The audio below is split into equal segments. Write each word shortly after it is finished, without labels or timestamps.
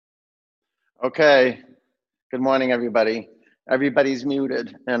Okay. Good morning, everybody. Everybody's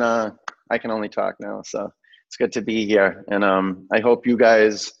muted, and I can only talk now, so it's good to be here. And I hope you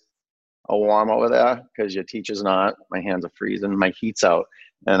guys are warm over there because your teacher's not. My hands are freezing. My heat's out,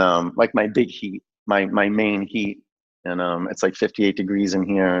 and like my big heat, my main heat, and it's like 58 degrees in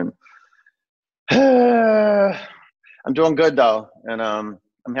here, and I'm doing good though, and I'm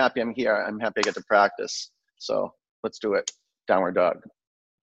happy I'm here. I'm happy I get to practice. So let's do it. Downward dog.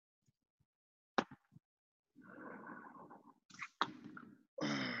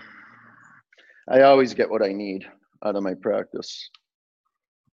 I always get what I need out of my practice.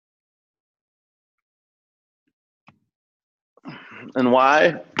 And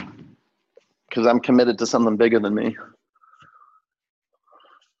why? Because I'm committed to something bigger than me.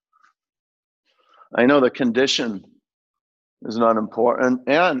 I know the condition is not important,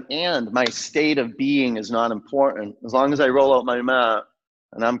 and my state of being is not important. As long as I roll out my mat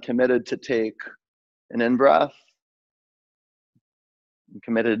and I'm committed to take an in-breath, I'm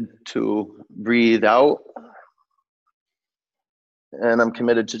committed to breathe out, and I'm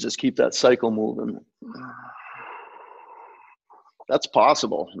committed to just keep that cycle moving. That's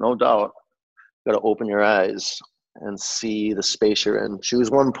possible, no doubt. You got to open your eyes and see the space you're in.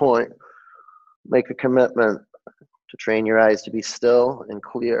 Choose one point, make a commitment to train your eyes to be still and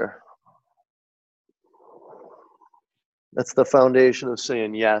clear. That's the foundation of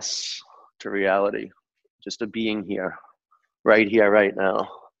saying yes to reality, just a being here, right now.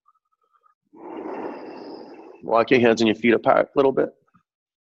 Walk your hands and your feet apart a little bit.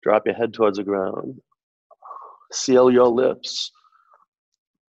 Drop your head towards the ground. Seal your lips.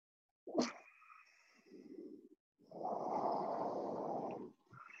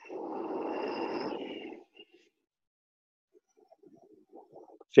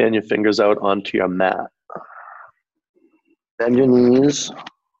 Fan your fingers out onto your mat. Bend your knees.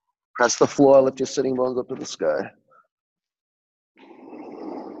 Press the floor. Lift your sitting bones up to the sky.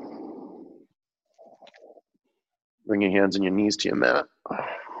 Bring your hands and your knees to your mat.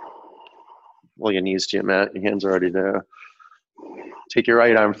 Well, your knees to your mat. Your hands are already there. Take your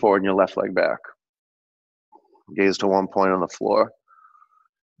right arm forward and your left leg back. Gaze to one point on the floor.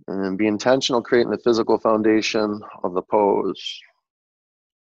 And be intentional creating the physical foundation of the pose.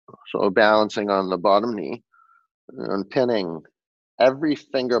 So balancing on the bottom knee and pinning every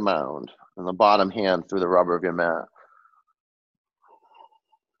finger mound in the bottom hand through the rubber of your mat.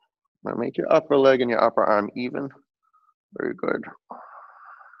 Now make your upper leg and your upper arm even. Very good.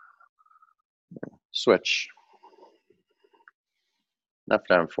 Switch.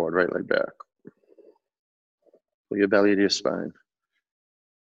 Left arm forward, right leg back. Pull your belly to your spine.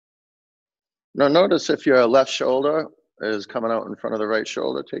 Now notice if your left shoulder is coming out in front of the right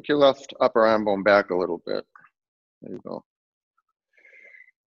shoulder, take your left upper arm bone back a little bit. There you go.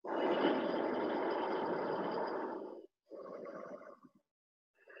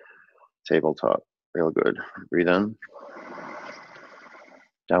 Tabletop, real good. Breathe in.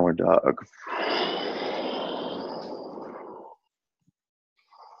 Downward dog.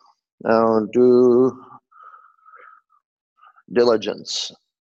 Now do diligence.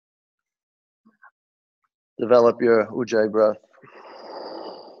 Develop your Ujjayi breath.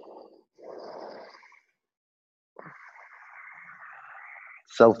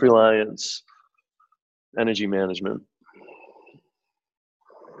 Self-reliance, energy management.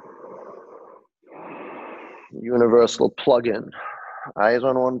 Universal plug-in. Eyes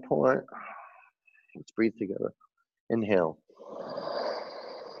on one point. Let's breathe together. Inhale.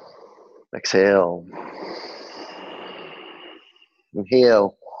 Exhale.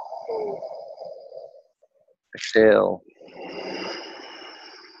 Inhale. Exhale.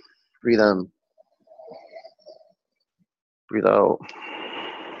 Breathe in. Breathe out.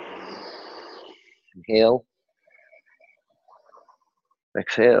 Inhale.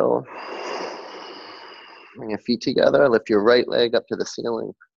 Exhale. Bring your feet together. Lift your right leg up to the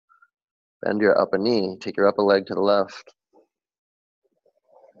ceiling. Bend your upper knee. Take your upper leg to the left.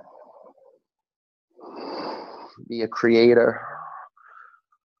 Be a creator.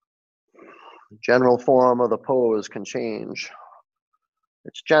 General form of the pose can change.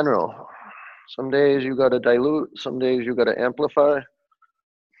 It's general. Some days you gotta dilute, some days you gotta amplify.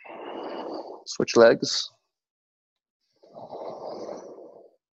 Switch legs.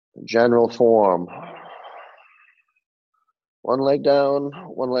 General form. One leg down,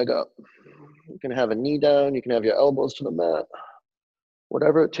 one leg up. You can have a knee down, you can have your elbows to the mat.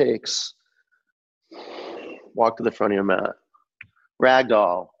 Whatever it takes. Walk to the front of your mat.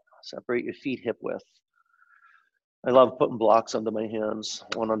 Ragdoll. Separate your feet hip width. I love putting blocks under my hands.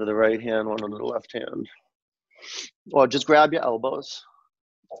 One under the right hand, one under the left hand. Or just grab your elbows.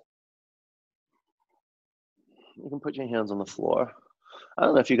 You can put your hands on the floor. I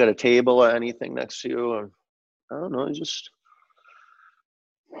don't know if you got a table or anything next to you, or I don't know, you just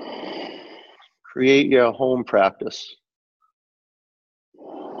create your home practice.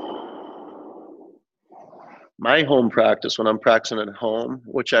 My home practice, when I'm practicing at home,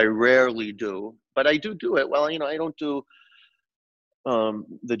 which I rarely do, but I do it. Well, I don't do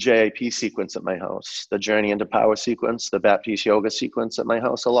the JIP sequence at my house, the Journey into Power sequence, the Baptiste Yoga sequence at my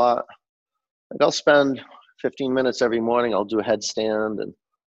house a lot. Like I'll spend 15 minutes every morning. I'll do a headstand and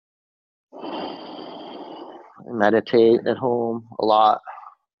meditate at home a lot.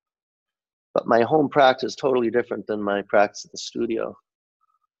 But my home practice is totally different than my practice at the studio.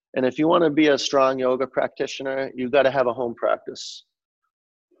 And if you want to be a strong yoga practitioner, you got to have a home practice.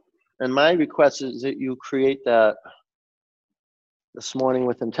 And my request is that you create that this morning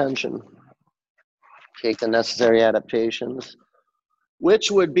with intention. Take the necessary adaptations, which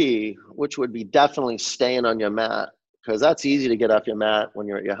would be definitely staying on your mat, because that's easy to get off your mat when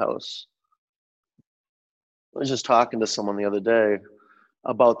you're at your house. I was just talking to someone the other day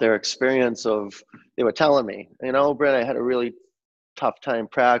about their experience they were telling me, Brent, I had a really tough time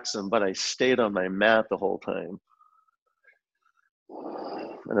practicing, but I stayed on my mat the whole time.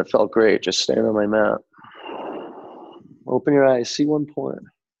 And it felt great just staying on my mat. Open your eyes, see one point.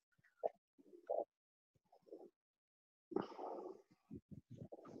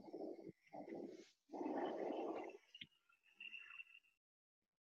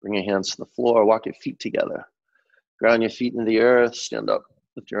 Bring your hands to the floor, walk your feet together. Ground your feet into the earth, stand up,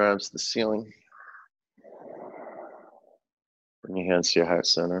 lift your arms to the ceiling. Bring your hands to your heart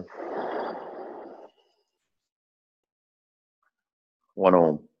center. One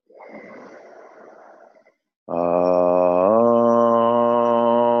Om.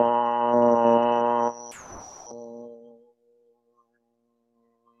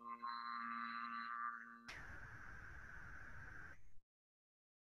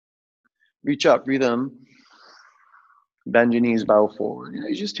 Reach up, breathe in. Bend your knees, bow forward.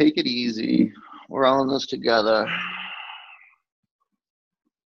 You just take it easy. We're all in this together.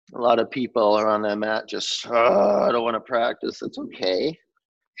 A lot of people are on their mat just, I don't want to practice. It's okay.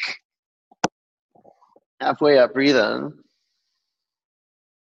 Halfway up, breathe in.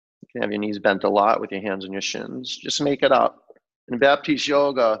 You can have your knees bent a lot with your hands on your shins. Just make it up. In Baptiste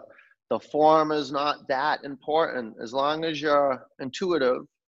Yoga, the form is not that important. As long as you're intuitive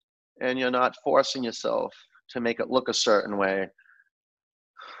and you're not forcing yourself to make it look a certain way.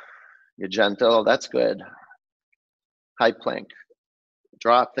 You're gentle, that's good. High plank.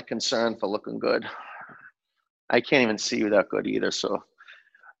 Drop the concern for looking good. I can't even see you that good either, so.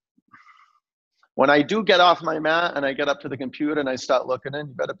 When I do get off my mat and I get up to the computer and I start looking in,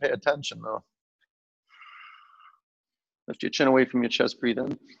 you better pay attention though. Lift your chin away from your chest, breathe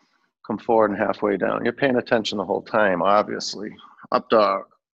in. Come forward and halfway down. You're paying attention the whole time, obviously. Up dog.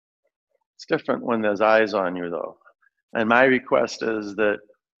 It's different when there's eyes on you though. And my request is that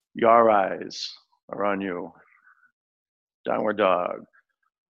your eyes are on you. Downward dog.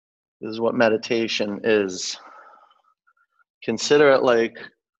 This is what meditation is. Consider it like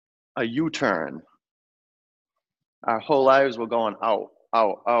a U-turn. Our whole lives we're going out,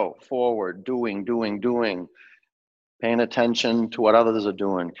 out, out, forward, doing. Paying attention to what others are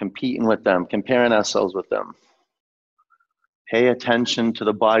doing, competing with them, comparing ourselves with them. Pay attention to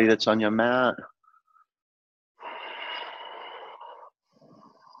the body that's on your mat.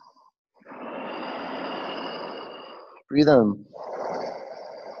 Breathe in.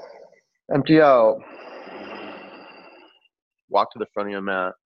 Empty out. Walk to the front of your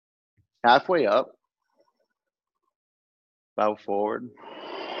mat. Halfway up. Bow forward.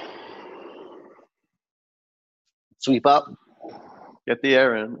 Sweep up. Get the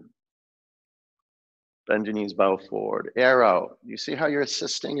air in. Bend your knees, bow forward. Air out. You see how you're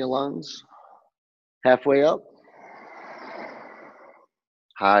assisting your lungs? Halfway up.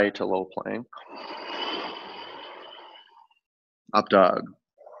 High to low plank. Up dog.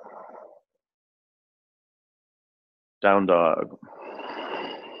 Down dog.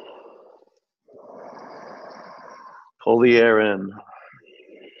 Pull the air in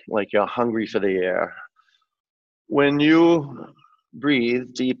like you're hungry for the air. When you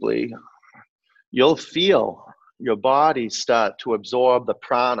breathe deeply, you'll feel your body start to absorb the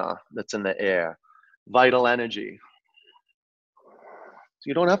prana that's in the air, vital energy. So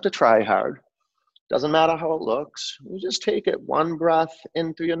you don't have to try hard. Doesn't matter how it looks. You just take it one breath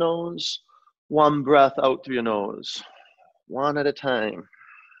in through your nose, one breath out through your nose, one at a time.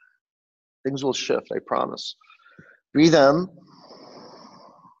 Things will shift, I promise. Breathe in,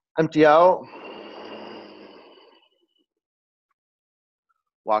 empty out,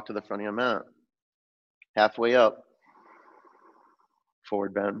 walk to the front of your mat. Halfway up,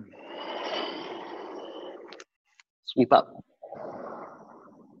 forward bend. Sweep up.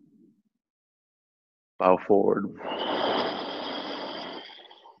 Bow forward.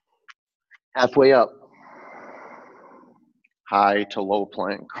 Halfway up, high to low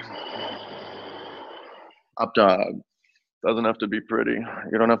plank. Up dog. Doesn't have to be pretty.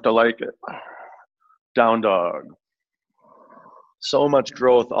 You don't have to like it. Down dog. So much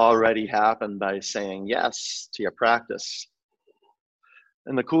growth already happened by saying yes to your practice.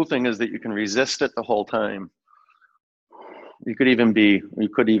 And the cool thing is that you can resist it the whole time. You could even be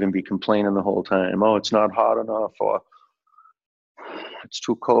complaining the whole time. Oh, it's not hot enough, or it's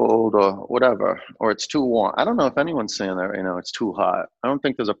too cold, or whatever, or it's too warm. I don't know if anyone's saying that right now. It's too hot. I don't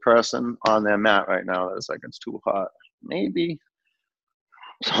think there's a person on their mat right now that's like, it's too hot. Maybe.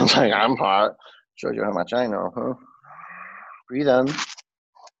 Sounds like I'm hot. Shows you how much I know, huh? Breathe in.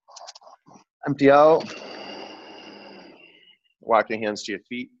 Empty out. Walk your hands to your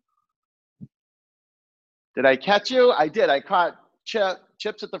feet. Did I catch you? I did. I caught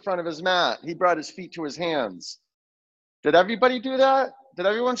Chips at the front of his mat. He brought his feet to his hands. Did everybody do that? Did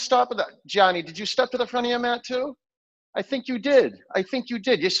everyone stop at that? Johnny, did you step to the front of your mat too? I think you did. I think you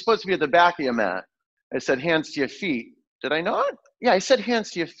did. You're supposed to be at the back of your mat. I said hands to your feet. Did I not? Yeah, I said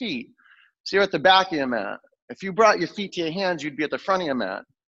hands to your feet. So you're at the back of your mat. If you brought your feet to your hands, you'd be at the front of your mat.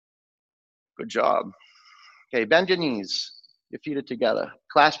 Good job. Okay, bend your knees. Your feet are together.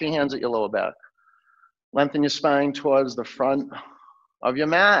 Clasp your hands at your lower back. Lengthen your spine towards the front of your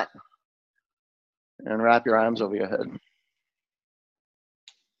mat. And wrap your arms over your head.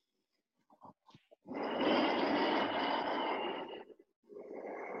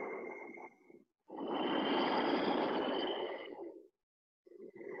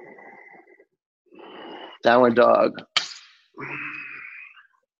 Downward dog.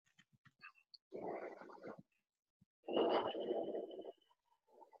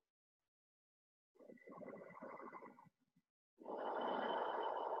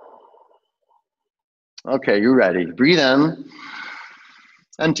 Okay, you're ready. Breathe in.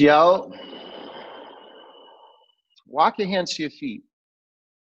 Empty out. Walk your hands to your feet.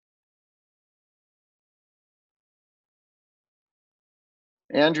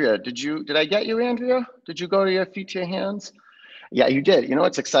 Andrea, did I get you, Andrea? Did you go to your feet to your hands? Yeah, you did. You know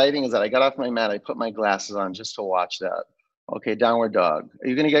what's exciting is that I got off my mat, I put my glasses on just to watch that. Okay, downward dog. Are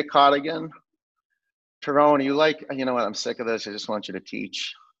you gonna get caught again? Tyrone, you know what, I'm sick of this. I just want you to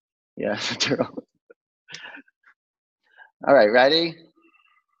teach. Yeah, Tyrone. All right, ready?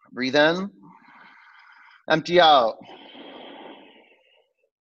 Breathe in. Empty out.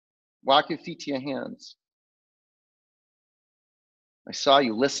 Walk your feet to your hands. I saw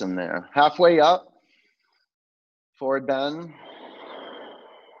you listen there. Halfway up. Forward bend.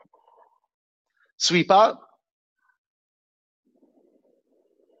 Sweep up.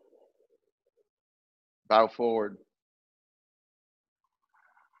 Bow forward.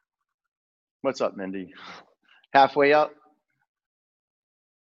 What's up, Mindy? Halfway up.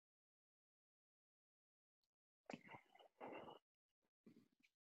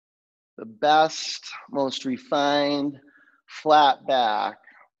 The best, most refined, flat back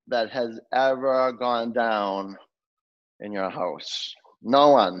that has ever gone down in your house. No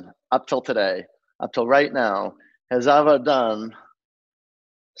one, up till today, up till right now, has ever done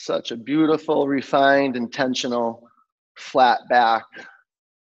such a beautiful, refined, intentional, flat back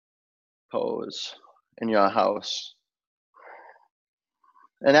pose in your house.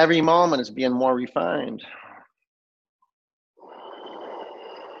 And every moment is being more refined.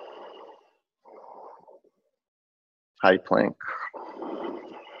 High plank.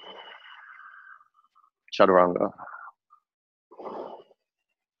 Chaturanga.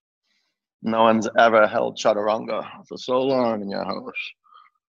 No one's ever held chaturanga for so long in your house.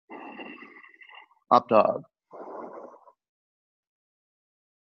 Up dog.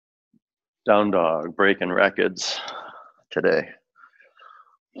 Down dog, breaking records today.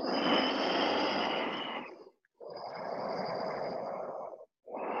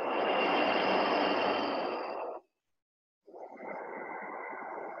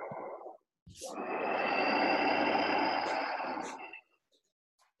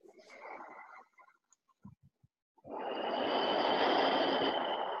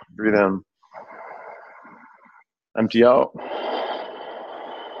 Breathe in. Empty out.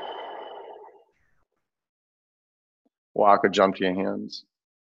 Walk or jump to your hands.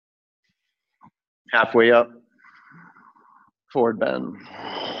 Halfway up. Forward bend.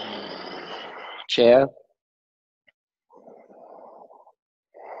 Chair.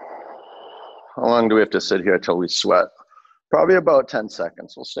 How long do we have to sit here till we sweat? Probably about 10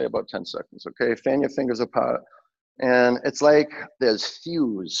 seconds. We'll stay about 10 seconds, okay? Fan your fingers apart. And it's like there's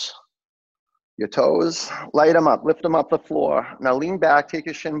fuse. Your toes, light them up, lift them up the floor. Now lean back, take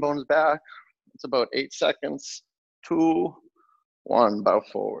your shin bones back. It's about 8 seconds. 2, 1, bow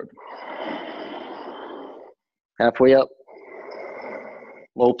forward. Halfway up.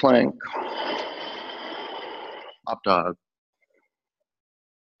 Low plank. Up dog.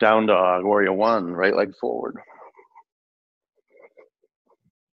 Down dog, warrior one, right leg forward.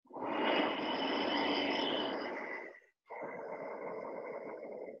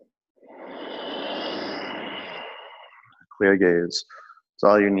 Clear gaze. It's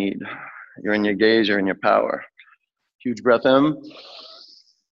all you need. You're in your gaze, you're in your power. Huge breath in.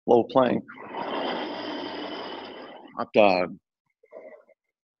 Low plank. Up dog.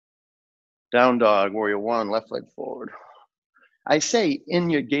 Down dog, warrior one, left leg forward. I say in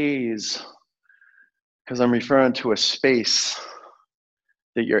your gaze because I'm referring to a space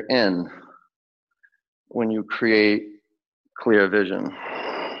that you're in when you create clear vision.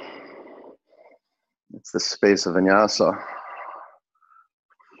 It's the space of vinyasa.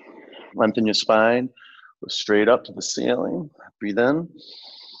 Lengthen your spine, go straight up to the ceiling. Breathe in,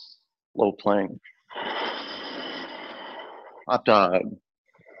 low plank. Up dog.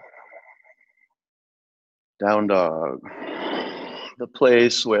 Down dog. The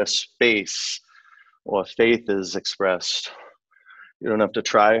place where space or faith is expressed. You don't have to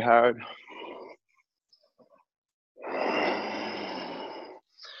try hard.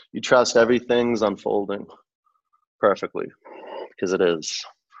 You trust everything's unfolding perfectly, because it is.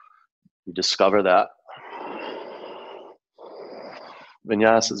 You discover that.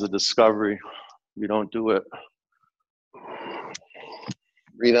 Vinyasa is a discovery. We don't do it.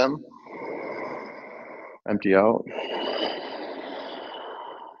 Breathe in. Empty out.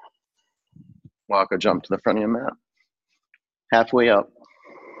 Walk or jump to the front of your mat. Halfway up.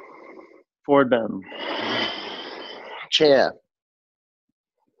 Forward bend. Chair.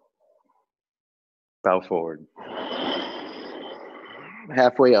 Bow forward.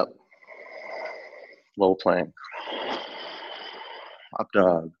 Halfway up. Low plank. Up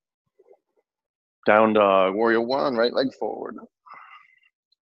dog. Down dog. Warrior one, right leg forward.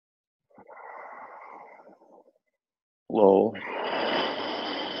 Low.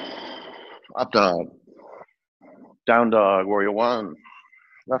 Up dog. Down dog. Warrior one.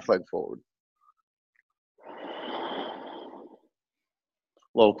 Left leg forward.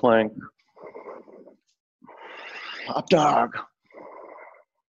 Low plank. Up dog.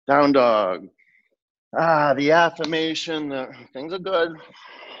 Down dog. The affirmation that things are good.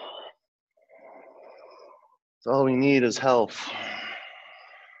 So all we need is health.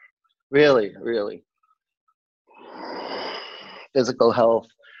 Really, really. Physical health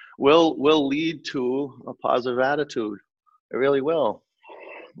will lead to a positive attitude. It really will.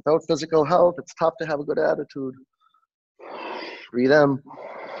 Without physical health, it's tough to have a good attitude. Breathe in.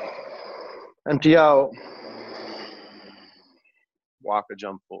 Empty out. Walk or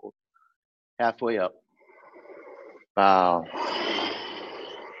jump forward. Halfway up. Bow.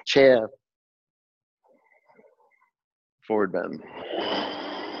 Chair. Forward bend.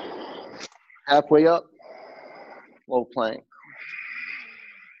 Halfway up. Low plank.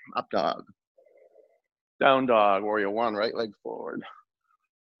 Up dog. Down dog. Warrior one, right leg forward.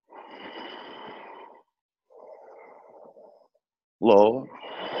 Low.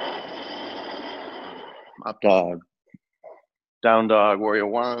 Up dog. Down dog. Warrior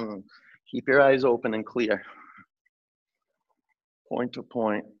one. Keep your eyes open and clear. Point to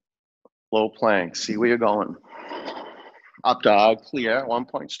point. Low plank. See where you're going. Up dog. Clear. 1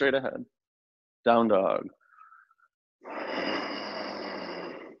 point straight ahead. Down dog.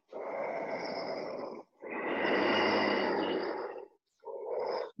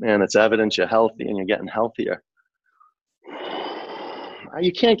 Man, it's evidence you're healthy and you're getting healthier.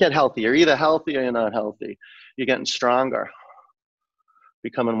 You can't get healthy. You're either healthy or you're not healthy. You're getting stronger,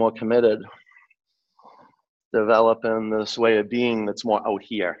 becoming more committed, developing this way of being that's more out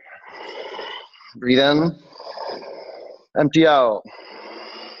here. Breathe in, empty out.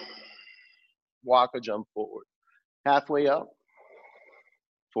 Walk or jump forward. Halfway up,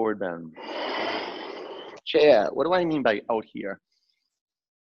 forward bend. Chair. What do I mean by out here?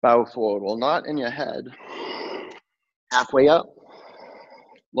 Bow forward. Well, not in your head. Halfway up,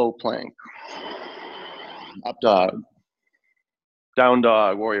 low plank. Up dog. Down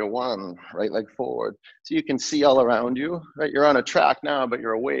dog, warrior one, right leg forward. So you can see all around you, right? You're on a track now, but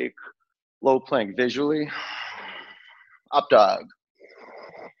you're awake. Low plank visually. Up dog.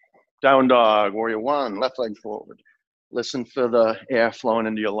 Down dog, warrior one, left leg forward. Listen for the air flowing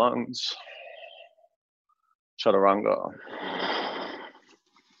into your lungs. Chaturanga.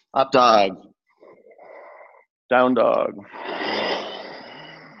 Up dog. Down dog.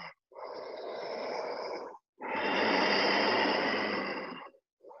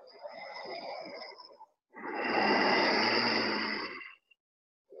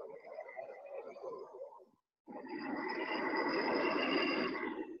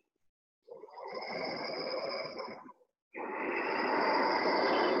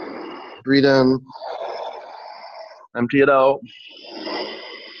 Breathe in. Empty it out.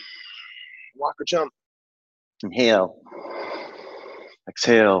 Walk or jump. Inhale.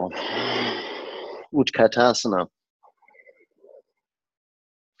 Exhale. Utkatasana.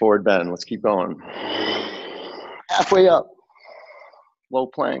 Forward bend. Let's keep going. Halfway up. Low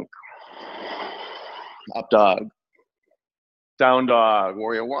plank. Up dog. Down dog.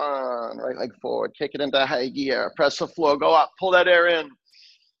 Warrior one. Right leg forward. Kick it into high gear. Press the floor. Go up. Pull that air in.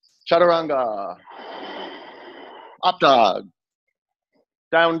 Chaturanga. Up dog.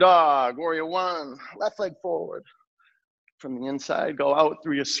 Down dog. Warrior one. Left leg forward. From the inside, go out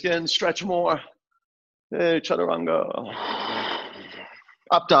through your skin. Stretch more. Hey, chaturanga.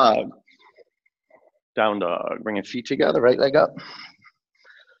 Up dog. Down dog. Bring your feet together. Right leg up.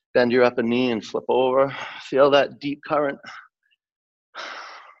 Bend your upper knee and flip over. Feel that deep current.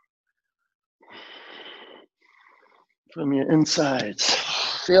 From your insides.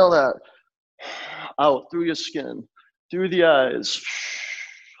 Feel that out through your skin, through the eyes.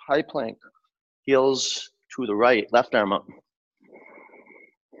 High plank. Heels to the right, left arm up.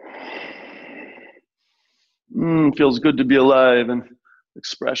 Feels good to be alive and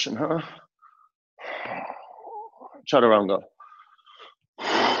expression, huh? Chaturanga.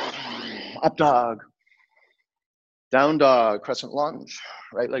 Up dog. Down dog, crescent lunge.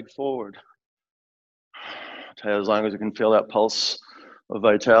 Right leg forward. As long as you can feel that pulse of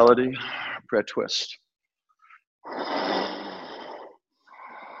vitality. Prayer twist.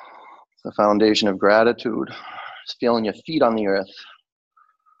 The foundation of gratitude is feeling your feet on the earth.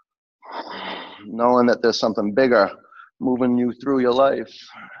 Knowing that there's something bigger moving you through your life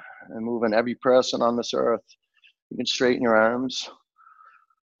and moving every person on this earth. You can straighten your arms.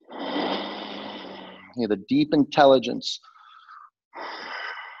 Hear the deep intelligence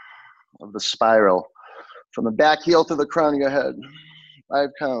of the spiral from the back heel to the crown of your head. 5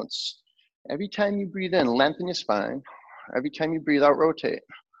 counts. Every time you breathe in, lengthen your spine. Every time you breathe out, rotate.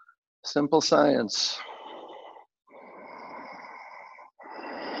 Simple science.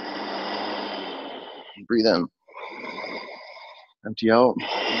 Breathe in. Empty out.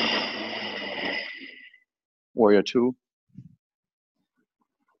 Warrior two.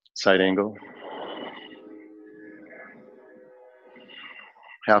 Side angle.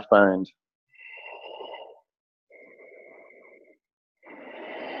 Half bind.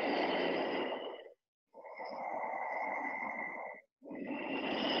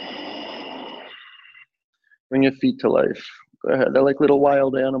 Bring your feet to life. Go ahead. They're like little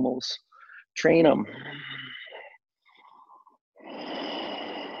wild animals. Train them.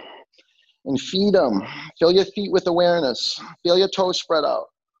 And feed them. Fill your feet with awareness. Feel your toes spread out.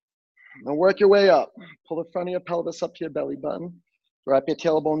 And work your way up. Pull the front of your pelvis up to your belly button. Drop your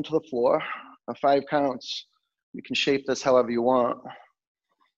tailbone to the floor. 5 counts. You can shape this however you want.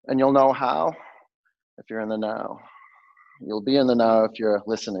 And you'll know how if you're in the now. You'll be in the now if you're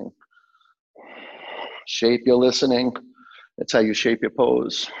listening. Shape your listening. That's how you shape your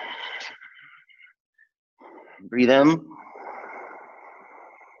pose. Breathe in.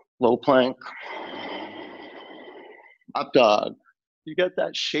 Low plank. Up dog. You get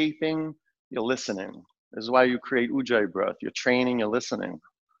that shaping, you're listening. This is why you create Ujjayi breath. You're training, you're listening.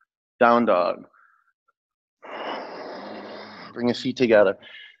 Down dog. Bring your feet together.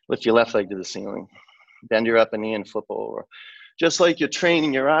 Lift your left leg to the ceiling. Bend your upper knee and flip over. Just like you're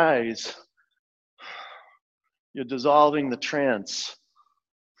training your eyes, you're dissolving the trance.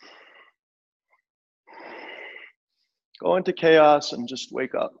 Go into chaos and just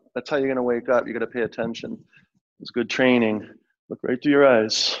wake up. That's how you're going to wake up. You got to pay attention. It's good training. Look right through your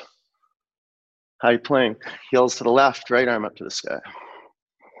eyes. High plank. Heels to the left, right arm up to the sky.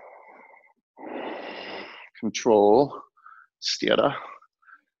 Control. Sthira.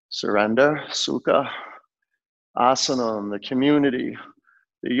 Surrender. Sukha. Asanam. The community.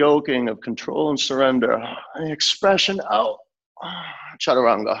 The yoking of control and surrender. The expression out.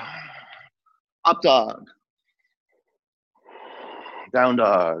 Chaturanga. Up dog. Down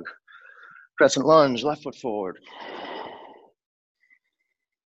dog. Crescent lunge, left foot forward.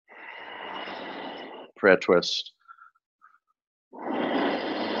 Prayer twist.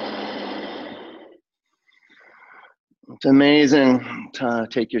 It's amazing to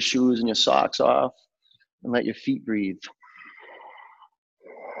take your shoes and your socks off And let your feet breathe.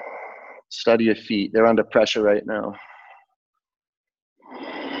 Study your feet. They're under pressure right now.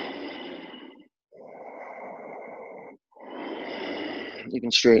 You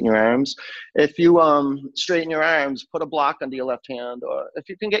can straighten your arms. If you straighten your arms, put a block under your left hand, or if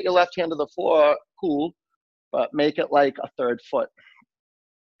you can get your left hand to the floor, cool, but make it like a third foot.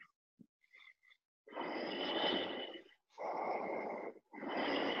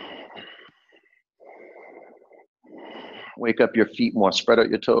 Wake up your feet more, spread out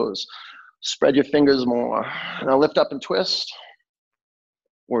your toes. Spread your fingers more. Now lift up and twist.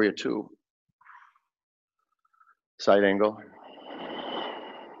 Warrior two. Side angle.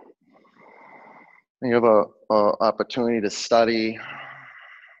 You have a opportunity to study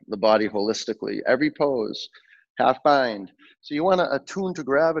the body holistically. Every pose, half bind. So you want to attune to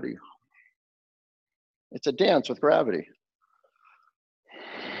gravity. It's a dance with gravity.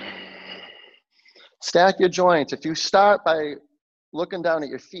 Stack your joints. If you start by looking down at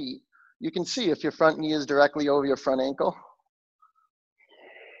your feet, you can see if your front knee is directly over your front ankle.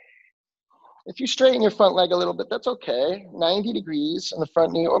 If you straighten your front leg a little bit, that's okay. 90 degrees in the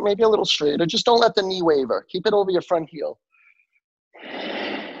front knee, or maybe a little straighter. Just don't let the knee waver. Keep it over your front heel.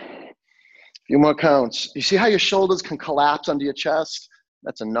 A few more counts. You see how your shoulders can collapse under your chest?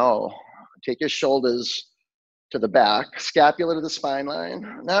 That's a no. Take your shoulders to the back, scapula to the spine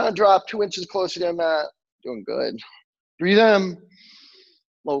line. Now drop 2 inches closer to your mat. Doing good. Breathe in.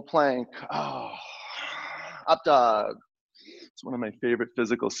 Low plank. Oh. Up dog. It's one of my favorite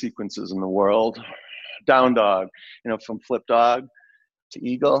physical sequences in the world. Down dog, from flip dog to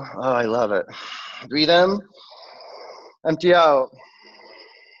eagle. Oh, I love it. Breathe in, empty out.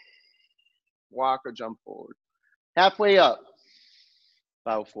 Walk or jump forward. Halfway up,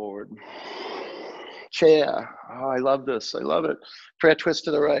 bow forward. Chair. Oh, I love this. I love it. Prayer twist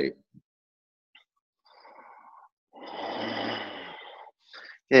to the right.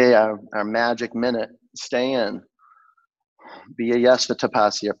 Okay, our magic minute. Stay in. Be a yes to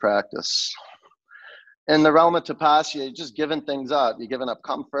Tapasya practice. In the realm of Tapasya, you're just giving things up. You're giving up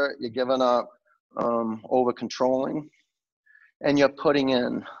comfort. You're giving up over-controlling. And you're putting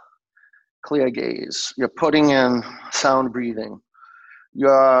in clear gaze. You're putting in sound breathing.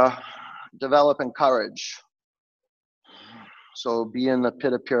 You're developing courage. So be in the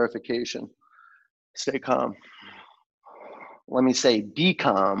pit of purification. Stay calm. Let me say, be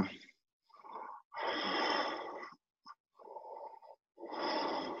calm.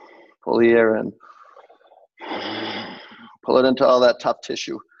 Pull the air in. Pull it into all that tough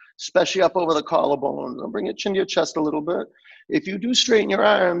tissue, especially up over the collarbone. Bring your chin to your chest a little bit. If you do straighten your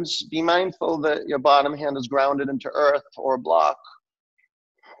arms, be mindful that your bottom hand is grounded into earth or a block.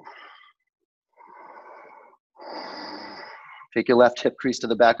 Take your left hip crease to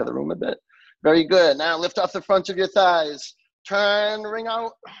the back of the room a bit. Very good. Now lift off the front of your thighs. Turn, ring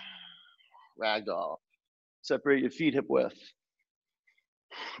out. Ragdoll. Separate your feet hip width.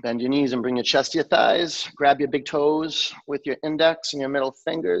 Bend your knees and bring your chest to your thighs. Grab your big toes with your index and your middle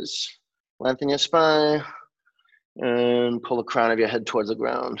fingers. Lengthen your spine. And pull the crown of your head towards the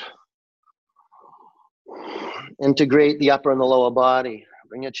ground. Integrate the upper and the lower body.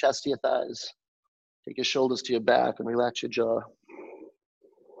 Bring your chest to your thighs. Take your shoulders to your back and relax your jaw.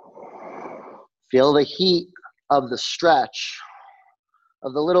 Feel the heat of the stretch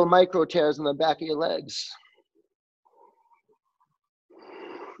of the little micro tears in the back of your legs.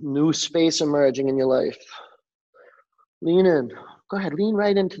 New space emerging in your life. Lean in. Go ahead, lean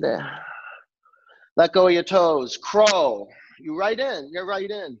right into there. Let go of your toes. Crow. You're right in.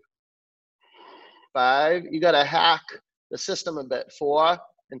 5, you gotta hack the system a bit. 4,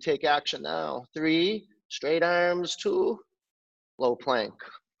 and take action now. 3, straight arms. 2, low plank.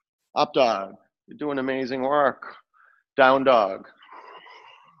 Up dog. You're doing amazing work. Down dog.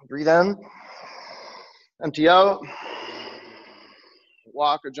 Breathe in. Empty out.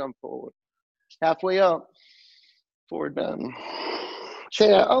 Walk or jump forward. Halfway up. Forward bend.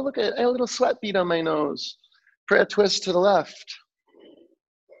 Chair. Oh, look at a little sweat bead on my nose. Prayer twist to the left.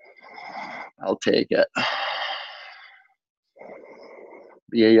 I'll take it.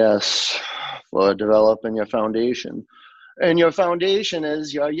 Be a yes for developing your foundation. And your foundation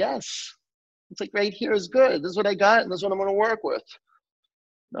is your yes. It's like right here is good. This is what I got and this is what I'm going to work with.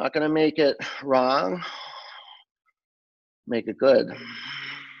 Not going to make it wrong. Make it good.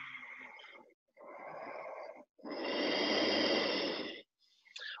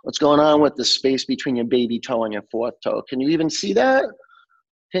 What's going on with the space between your baby toe and your fourth toe? Can you even see that?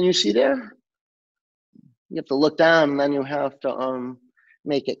 Can you see there? You have to look down and then you have to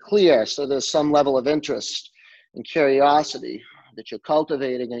make it clear. So there's some level of interest and curiosity that you're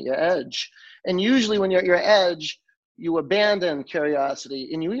cultivating at your edge. And usually when you're at your edge, you abandon curiosity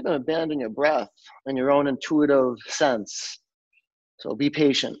and you even abandon your breath and your own intuitive sense. So be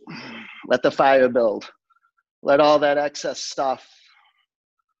patient. Let the fire build. Let all that excess stuff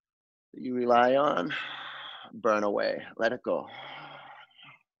that you rely on burn away. Let it go.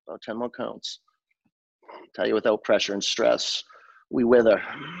 About 10 more counts. Tell you, without pressure and stress, we wither.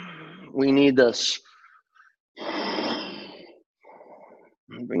 We need this.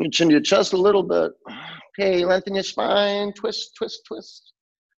 Bring your chin to your chest a little bit. Okay, lengthen your spine. Twist, twist, twist.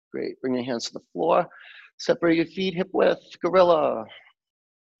 Great. Bring your hands to the floor. Separate your feet hip width. Gorilla.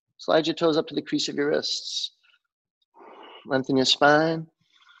 Slide your toes up to the crease of your wrists. Lengthen your spine.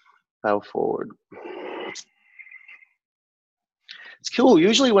 Bow forward. It's cool.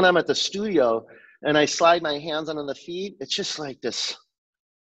 Usually when I'm at the studio and I slide my hands under the feet, it's just like this,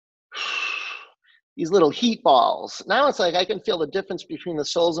 these little heat balls. Now it's like I can feel the difference between the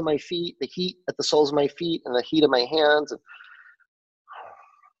soles of my feet, the heat at the soles of my feet, and the heat of my hands. It's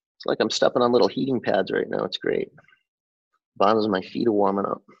like I'm stepping on little heating pads right now. It's great. Bottoms of my feet are warming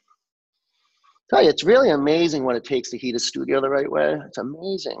up. Tell you, it's really amazing what it takes to heat a studio the right way. It's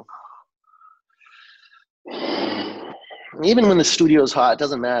amazing. Even when the studio's hot, it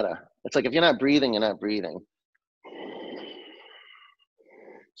doesn't matter. It's like if you're not breathing, you're not breathing.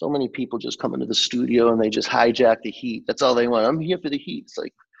 So many people just come into the studio and they just hijack the heat. That's all they want. I'm here for the heat. It's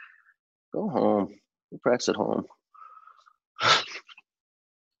like, go home. You practice at home.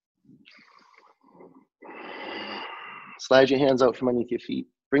 Slide your hands out from underneath your feet.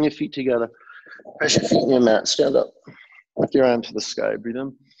 Bring your feet together. Press your feet in your mat. Stand up. Lift your arm to the sky. Breathe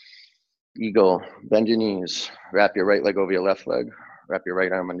in. Eagle. Bend your knees. Wrap your right leg over your left leg. Wrap your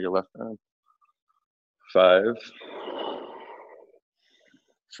right arm under your left arm. 5,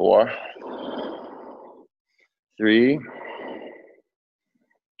 4, 3,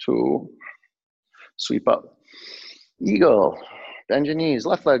 2. Sweep up. Eagle. Bend your knees.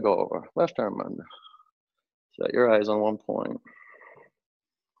 Left leg over. Left arm under. Set your eyes on one point.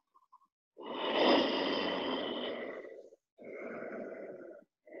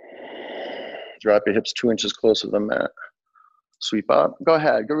 Drop your hips 2 inches closer to the mat. Sweep up. Go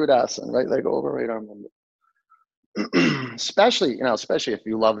ahead. Garudasana. Right leg over, right arm under. especially if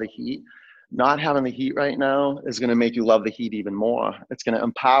you love the heat, not having the heat right now is going to make you love the heat even more. It's going to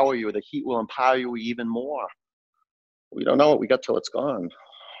empower you. The heat will empower you even more. We don't know what we got till it's gone.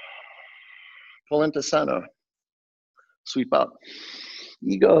 Pull into center. Sweep up.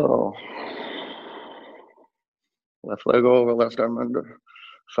 Eagle. Left leg over, left arm under.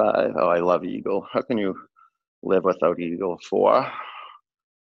 5. Oh, I love eagle. How can you live without eagle? 4,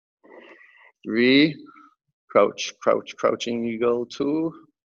 3, crouch, crouch, crouching eagle. 2,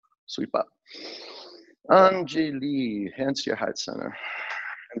 sweep up. Anjali, hands to your heart center.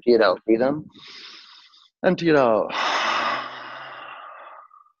 Empty it out. Breathe in. Empty it out.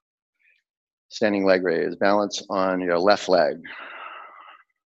 Standing leg raise. Balance on your left leg.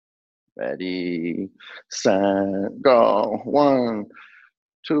 Ready, set, go. 1,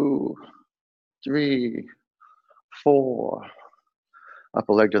 2, 3, 4.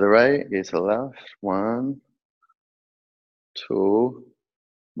 Upper leg to the right, gaze to the left. 1, 2.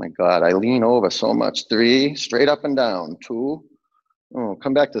 My God, I lean over so much. 3, straight up and down. 2. Oh,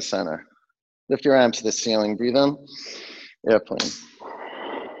 come back to center. Lift your arms to the ceiling. Breathe in. Airplane.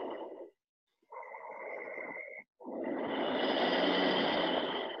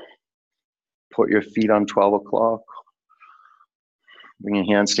 Put your feet on 12 o'clock. Bring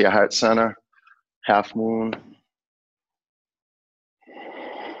your hands to your heart center. Half moon.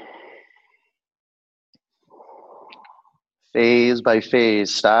 Phase by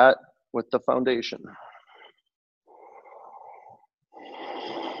phase, start with the foundation.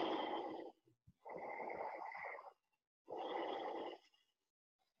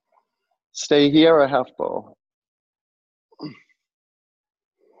 Stay here or half bow.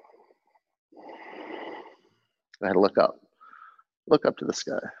 Go ahead, look up. Look up to the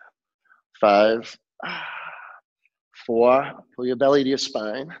sky. 5, 4, pull your belly to your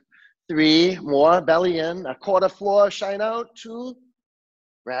spine. 3, more, belly in, a quarter floor, shine out. 2,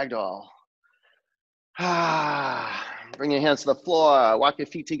 ragdoll. Bring your hands to the floor, walk your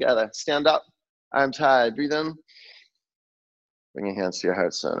feet together, stand up, arms high, breathe in. Bring your hands to your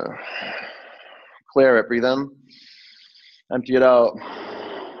heart center. Clear it, breathe in. Empty it out.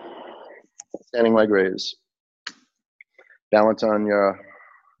 Standing leg raise. Balance on your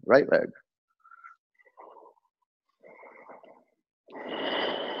right leg.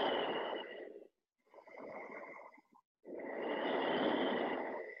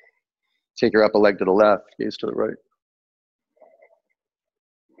 Take your upper leg to the left, gaze to the right.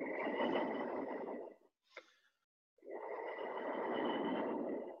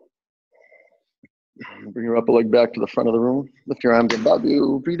 Bring your upper leg back to the front of the room. Lift your arms above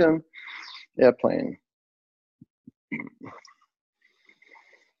you. Breathe in. Airplane.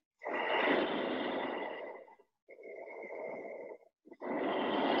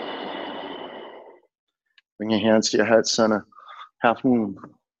 Bring your hands to your heart center. Half moon.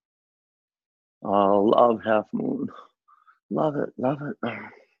 Oh, love half moon. Love it, love it.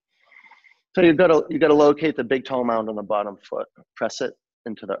 So you gotta locate the big toe mound on the bottom foot. Press it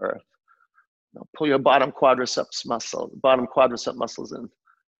into the earth. Now pull your bottom quadriceps muscle, bottom quadricep muscles in.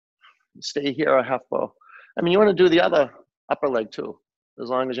 Stay here or half bow. I mean, you want to do the other upper leg too, as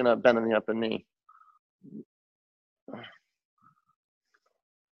long as you're not bending the upper knee.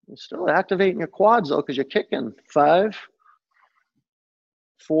 You're still activating your quads though, because you're kicking. 5,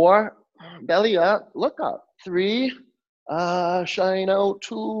 4, belly up, look up. 3, shine out.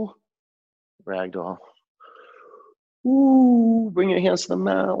 2, ragdoll. Ooh, bring your hands to the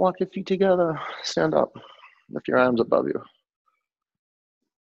mat, walk your feet together, stand up, lift your arms above you.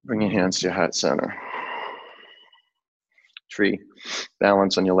 Bring your hands to your heart center. Tree,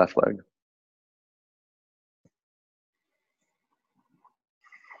 balance on your left leg.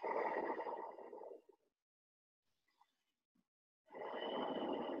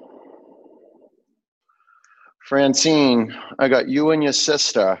 Francine, I got you and your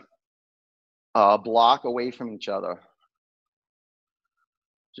sister a block away from each other.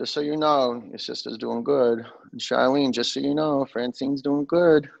 Just so you know, your sister's doing good. And Charlene, just so you know, Francine's doing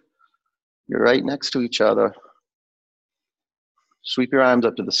good. You're right next to each other. Sweep your arms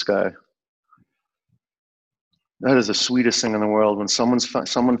up to the sky. That is the sweetest thing in the world when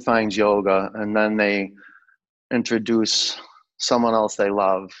someone finds yoga and then they introduce someone else they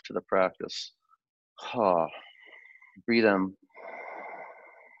love to the practice. Oh, breathe in.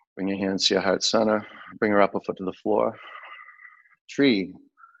 Bring your hands to your heart center. Bring your upper foot to the floor. Tree.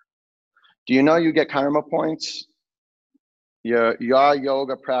 Do you know you get karma points? Your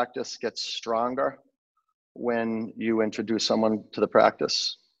yoga practice gets stronger when you introduce someone to the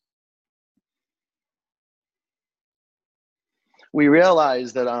practice. We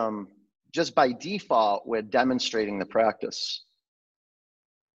realize that just by default, we're demonstrating the practice.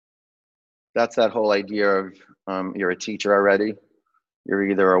 That's that whole idea of you're a teacher already. You're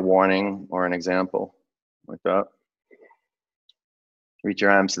either a warning or an example, like that. Reach your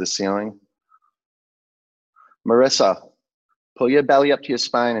arms to the ceiling. Marissa, pull your belly up to your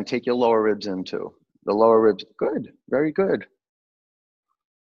spine and take your lower ribs in too. The lower ribs, good, very good.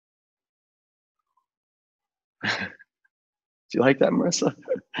 Do you like that, Marissa?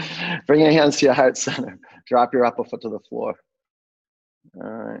 Bring your hands to your heart center. Drop your upper foot to the floor. All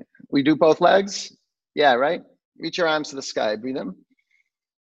right. We do both legs? Yeah, right? Reach your arms to the sky. Breathe in.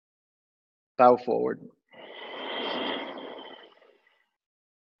 Bow forward.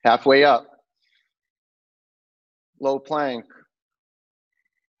 Halfway up. Low plank.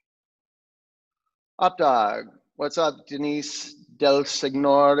 Up dog. What's up, Denise Del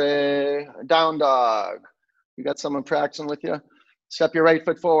Signore? Down dog. You got someone practicing with you? Step your right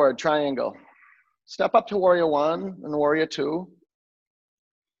foot forward, triangle. Step up to warrior 1 and warrior 2.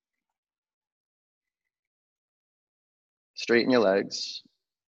 Straighten your legs.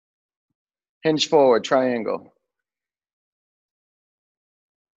 Hinge forward, triangle.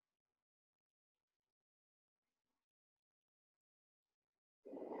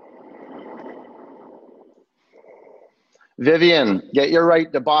 Vivian, get your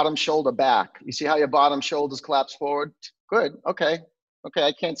the bottom shoulder back. You see how your bottom shoulders collapse forward? Good, okay. Okay,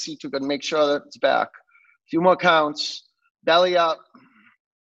 I can't see too good. Make sure that it's back. A few more counts. Belly up.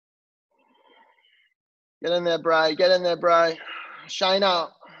 Get in there, Bri. Get in there, Bri. Shine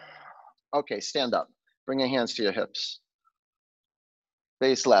out. Okay, stand up. Bring your hands to your hips.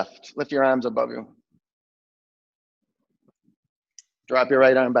 Face left. Lift your arms above you. Drop your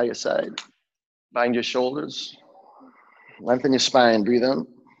right arm by your side. Bind your shoulders. Lengthen your spine. Breathe in.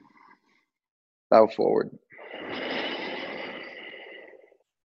 Bow forward.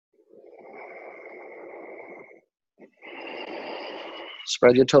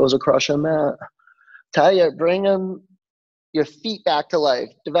 Spread your toes across your mat. Taya, bring your feet back to life.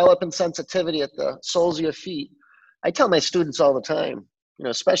 Developing sensitivity at the soles of your feet. I tell my students all the time, you know,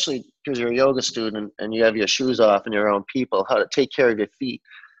 especially because you're a yoga student and you have your shoes off and your own people, how to take care of your feet,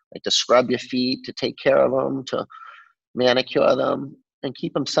 like to scrub your feet, to take care of them, to manicure them, and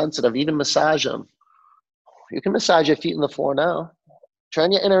keep them sensitive, even massage them. You can massage your feet on the floor now.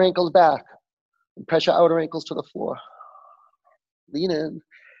 Turn your inner ankles back and press your outer ankles to the floor. Lean in,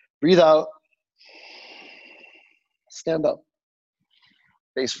 breathe out, stand up,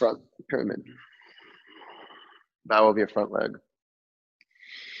 face front, pyramid. Bow over your front leg.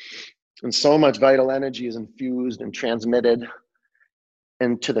 And so much vital energy is infused and transmitted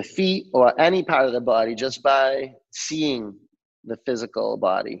into the feet or any part of the body just by seeing the physical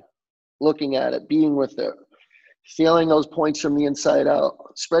body, looking at it, being with it, feeling those points from the inside out.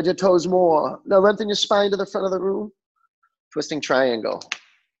 Spread your toes more. Now lengthen your spine to the front of the room. Twisting triangle.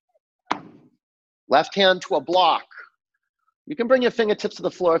 Left hand to a block. You can bring your fingertips to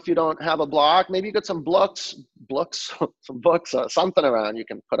the floor if you don't have a block. Maybe you got some some books or something around you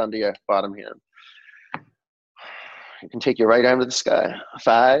can put under your bottom hand. You can take your right arm to the sky.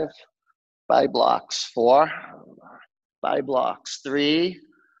 5, 5 blocks. 4, 5 blocks. 3,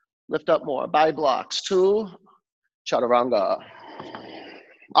 lift up more. 5 blocks. 2, chaturanga.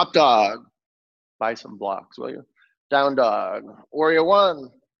 Up dog. Buy some blocks, will you? Down dog. Warrior 1.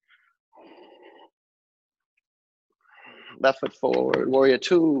 Left foot forward. Warrior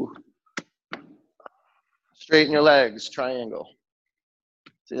 2. Straighten your legs. Triangle.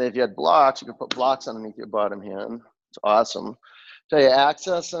 See, if you had blocks, you could put blocks underneath your bottom hand. It's awesome. Tell you,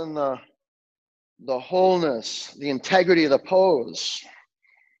 accessing the wholeness, the integrity of the pose,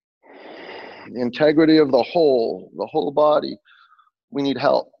 the integrity of the whole body. We need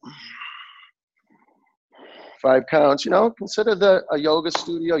help. 5 counts. You know, consider a yoga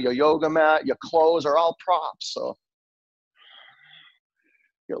studio, your yoga mat, your clothes are all props. So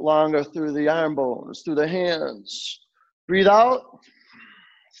get longer through the arm bones, through the hands. Breathe out.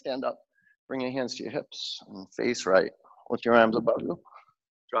 Stand up. Bring your hands to your hips and face right with your arms above you.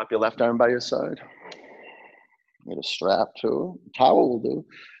 Drop your left arm by your side. Get a strap too. Towel will do.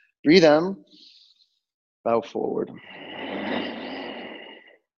 Breathe in. Bow forward.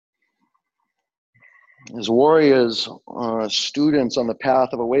 As warriors, students on the path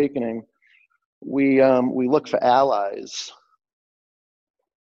of awakening, we look for allies.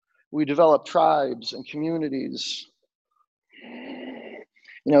 We develop tribes and communities,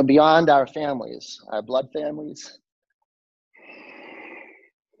 you know, beyond our families, our blood families.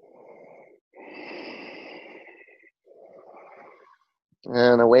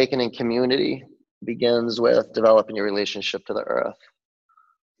 And awakening community begins with developing your relationship to the earth.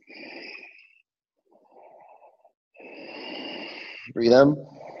 Breathe in.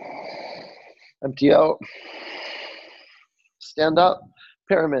 Empty out. Stand up.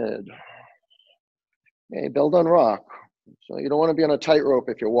 Pyramid. Okay, build on rock. So you don't want to be on a tightrope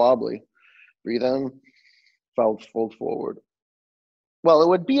if you're wobbly. Breathe in. Fold forward. Well, it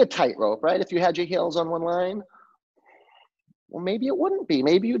would be a tightrope, right? If you had your heels on one line. Well, maybe it wouldn't be.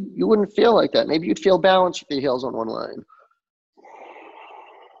 Maybe you wouldn't feel like that. Maybe you'd feel balanced with your heels on one line.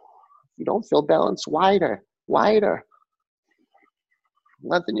 If you don't feel balanced, wider.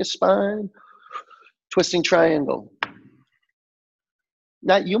 Lengthen your spine. Twisting triangle.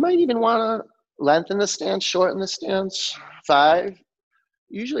 Now, you might even want to lengthen the stance, shorten the stance. 5.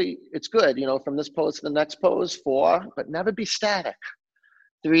 Usually, it's good, you know, from this pose to the next pose. 4, but never be static.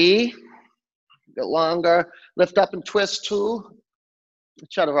 3, get longer. Lift up and twist. 2,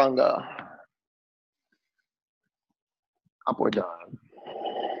 chaturanga. Upward dog.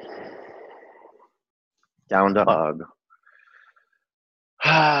 Down dog.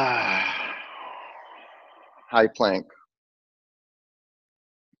 High plank.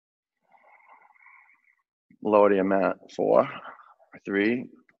 Lower to your mat. 4, 3,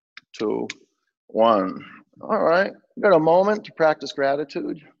 2, 1. All right. You got a moment to practice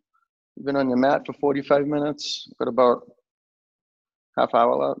gratitude. You've been on your mat for 45 minutes. Got about half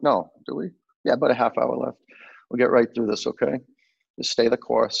hour left. No, do we? Yeah, about a half hour left. We'll get right through this, okay? Just stay the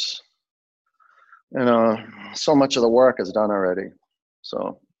course. And so much of the work is done already.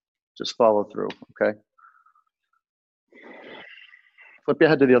 So just follow through, okay? Flip your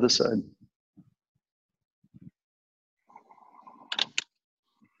head to the other side.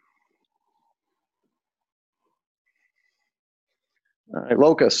 All right,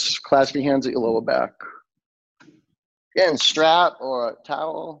 locust. Clasp your hands at your lower back. Again, strap or a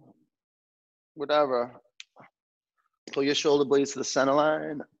towel, whatever. Pull your shoulder blades to the center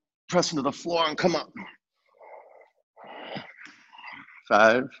line. Press into the floor and come up.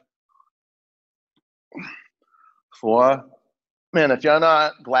 5, 4. Man, if you're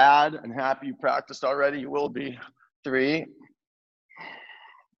not glad and happy you practiced already, you will be. 3,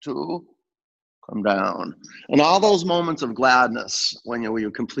 2, come down. And all those moments of gladness when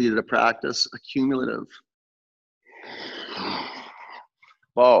you completed a practice, accumulative.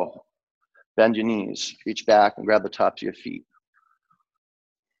 Bow. Bend your knees, reach back and grab the tops of your feet.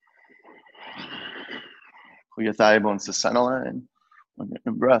 Pull your thigh bones to center line.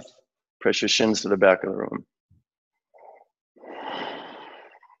 And breath. Press your shins to the back of the room.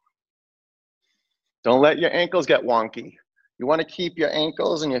 Don't let your ankles get wonky. You want to keep your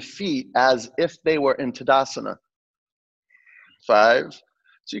ankles and your feet as if they were in Tadasana. 5.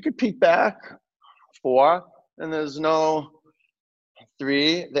 So you could peek back. 4. And there's no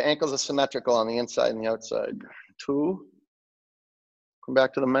 3. The ankles are symmetrical on the inside and the outside. 2. Come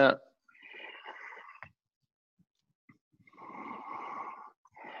back to the mat.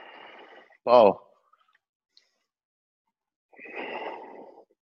 Bow.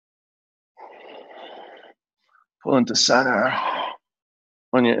 Pull into center.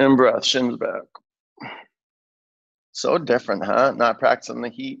 On your in-breath, shins back. So different, huh? Not practicing the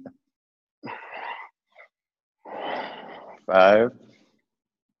heat. 5.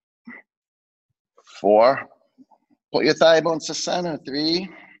 4. Pull your thigh bones to center. 3.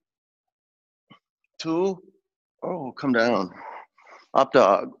 2. Oh, come down. Up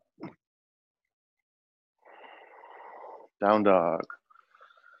dog. Down dog.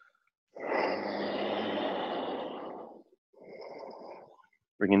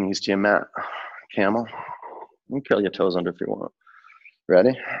 Bring your knees to your mat. Camel. You can curl your toes under if you want.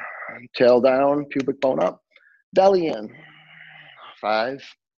 Ready? Tail down, pubic bone up. Belly in. 5.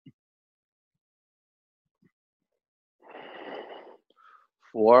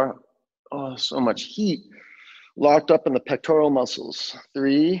 4. Oh, so much heat. Locked up in the pectoral muscles.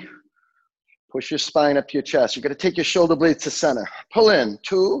 3. Push your spine up to your chest. You're going to take your shoulder blades to center. Pull in.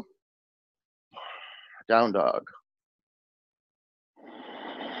 2. Down dog.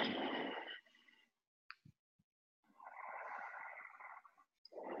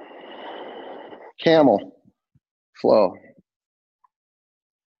 Camel. Flow.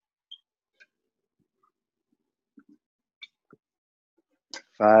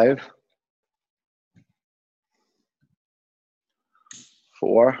 5.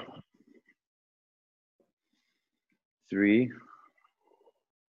 4. 3.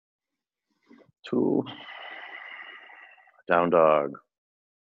 2. Down dog.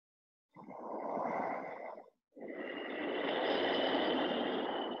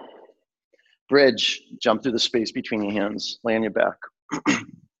 Bridge, jump through the space between your hands, lay on your back.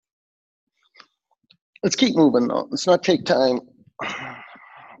 Let's keep moving though. Let's not take time.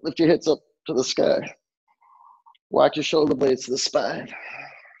 Lift your hips up to the sky. Walk your shoulder blades to the spine.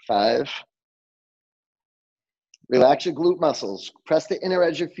 5. Relax your glute muscles. Press the inner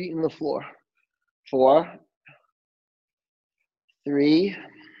edge of your feet in the floor. 4. 3.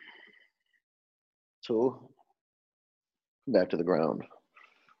 2. Come back to the ground.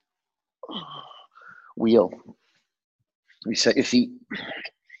 Wheel. Reset your feet.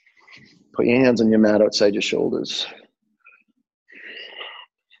 Put your hands on your mat outside your shoulders.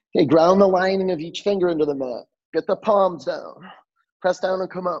 Okay, ground the lining of each finger into the mat. Get the palms down. Press down and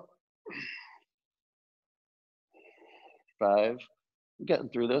come up. 5. We're getting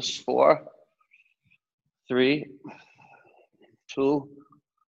through this. 4. 3. 2.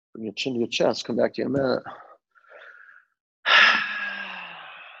 Bring your chin to your chest. Come back to your mat.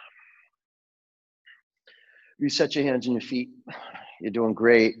 Reset your hands and your feet. You're doing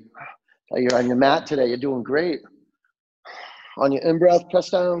great. You're on your mat today. You're doing great. On your in-breath, press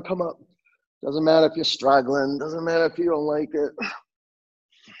down, come up. Doesn't matter if you're struggling. Doesn't matter if you don't like it.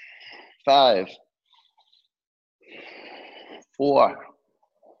 5. 4.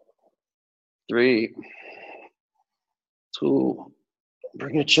 3. 2.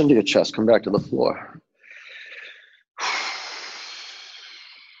 Bring your chin to your chest. Come back to the floor.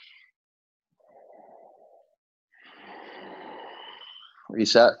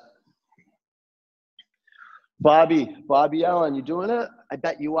 Reset. Bobby Allen, you doing it? I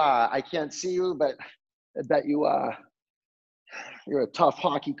bet you are. I can't see you, but I bet you are. You're a tough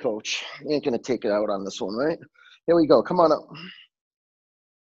hockey coach. You ain't gonna take it out on this one, right? Here we go. Come on up.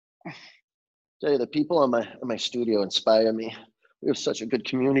 Tell you, the people in my studio inspire me. We have such a good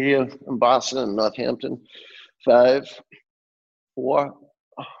community in Boston and Northampton. 5, 4,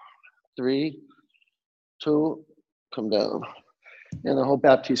 3, 2, come down. And the whole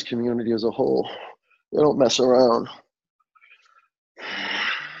Baptiste community as a whole, they don't mess around.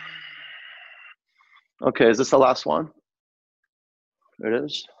 Okay, is this the last one? It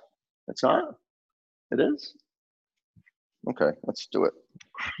is? It's not? It is? Okay, let's do it.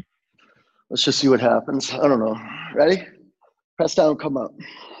 Let's just see what happens. I don't know. Ready? Press down, come up.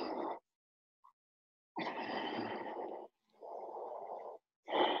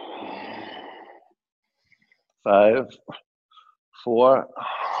 5, 4,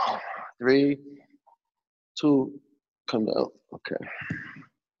 3, 2, come down. Okay.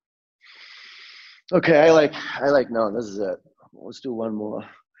 Okay, I like, no, this is it. Let's do one more.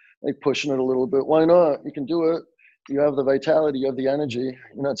 Like pushing it a little bit. Why not? You can do it. You have the vitality, you have the energy.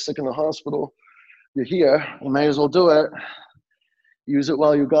 You're not sick in the hospital. You're here. You might as well do it. Use it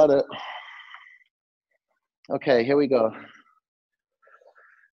while you got it. Okay, here we go.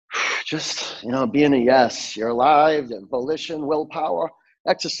 Just, being a yes. You're alive, volition, willpower,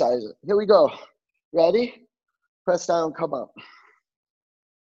 exercise it. Here we go. Ready? Press down, come up.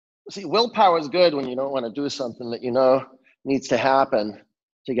 See, willpower is good when you don't want to do something that you know needs to happen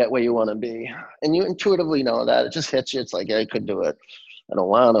to get where you want to be. And you intuitively know that. It just hits you. It's like, yeah, I could do it. I don't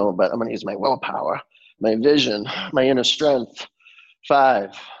want to, but I'm going to use my willpower, my vision, my inner strength. 5,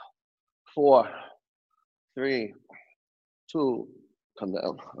 4, 3, 2, come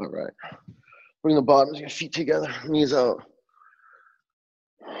down. All right. Bring the bottoms of your feet together, knees out.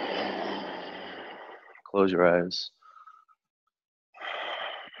 Close your eyes.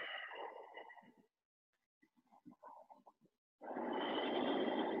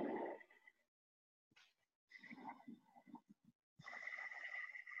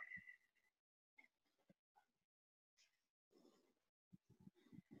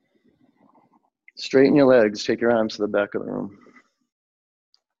 Straighten your legs. Take your arms to the back of the room.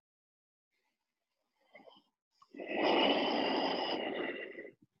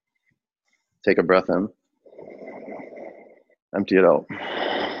 Take a breath in. Empty it out.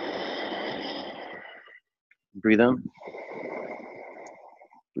 Breathe in.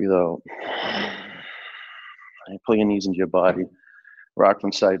 Breathe out. And pull your knees into your body. Rock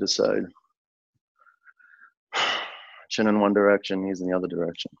from side to side. Chin in one direction, knees in the other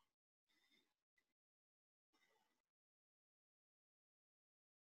direction.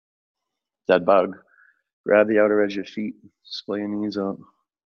 Dead bug. Grab the outer edge of your feet. Splay your knees out.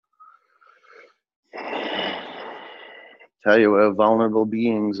 Tell you, we're vulnerable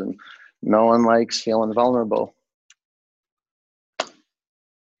beings and no one likes feeling vulnerable.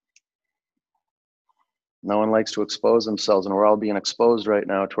 No one likes to expose themselves, and we're all being exposed right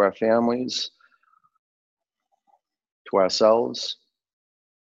now to our families, to ourselves.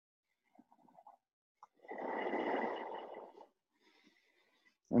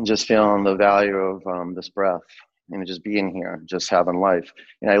 And just feeling the value of this breath, just being here, just having life.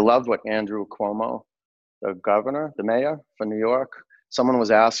 And I loved what Andrew Cuomo, the governor, the mayor for New York, someone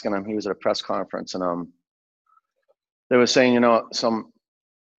was asking him, he was at a press conference, and they were saying, some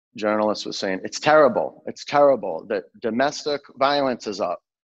journalist was saying, it's terrible that domestic violence is up.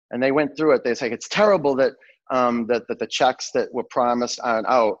 And they went through it. They say, it's terrible that that the checks that were promised aren't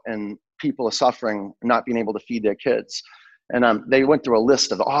out and people are suffering, not being able to feed their kids. And they went through a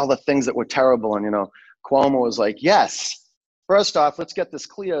list of all the things that were terrible. And, Cuomo was like, yes, first off, let's get this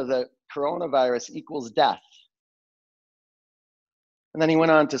clear that coronavirus equals death. And then he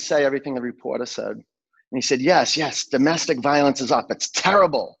went on to say everything the reporter said. And he said, yes, domestic violence is up. It's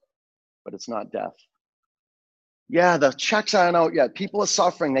terrible, but it's not death. Yeah, the checks aren't out yet. People are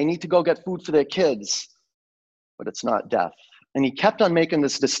suffering. They need to go get food for their kids, but it's not death. And he kept on making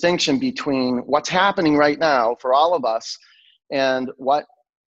this distinction between what's happening right now for all of us and what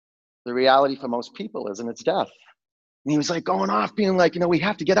the reality for most people is, and it's death. And he was like going off being like, we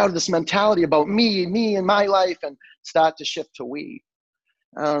have to get out of this mentality about me and my life and start to shift to we.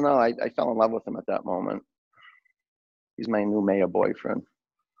 I don't know, I fell in love with him at that moment. He's my new mayor boyfriend.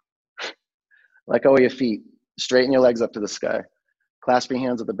 Let go of your feet. Straighten your legs up to the sky. Clasp your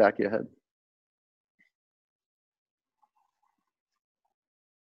hands at the back of your head.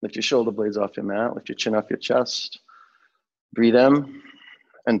 Lift your shoulder blades off your mat. Lift your chin off your chest. Breathe in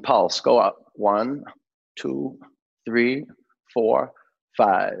and pulse. Go up. 1, 2, 3, 4,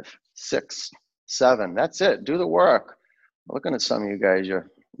 5, 6, 7. That's it. Do the work. Looking at some of you guys,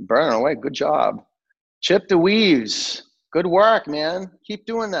 you're burning away. Good job. Chip the weaves. Good work, man. Keep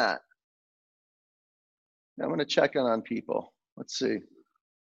doing that. I'm going to check in on people. Let's see.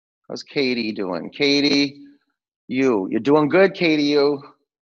 How's Katie doing? Katie, you're doing good, Katie, you're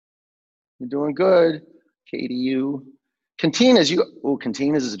doing good. Katie, Cantinas,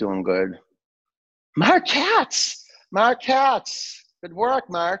 Cantinas is doing good. Mark Katz. Good work,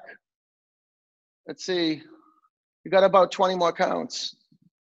 Mark. Let's see. You got about 20 more counts.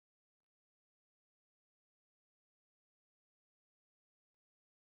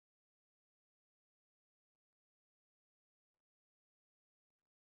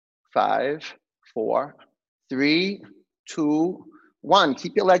 Five, 4, 3, 2, 1.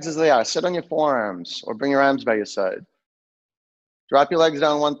 Keep your legs as they are. Sit on your forearms or bring your arms by your side. Drop your legs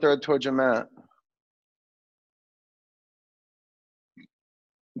down 1/3 towards your mat.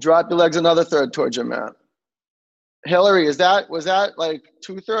 Drop your legs another 1/3 towards your mat. Hillary, was that like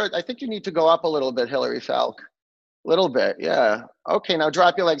 2/3? I think you need to go up a little bit, Hillary Falk. A little bit, yeah. Okay, now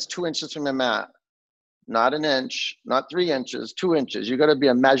drop your legs 2 inches from the mat. Not an inch, not 3 inches, 2 inches. You got to be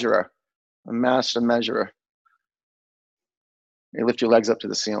a measurer, a master measurer. You lift your legs up to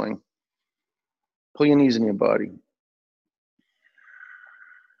the ceiling. Pull your knees in your body.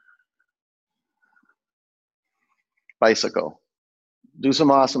 Bicycle. Do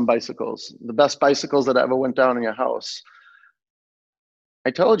some awesome bicycles. The best bicycles that ever went down in your house.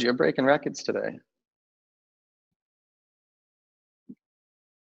 I told you, you're breaking records today.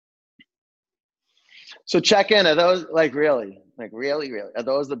 So check in. Are those really, are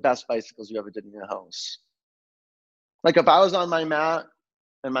those the best bicycles you ever did in your house? Like if I was on my mat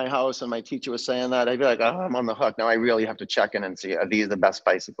in my house and my teacher was saying that, I'd be like, oh, I'm on the hook. Now I really have to check in and see, are these the best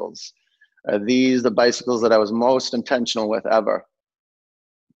bicycles? Are these the bicycles that I was most intentional with ever?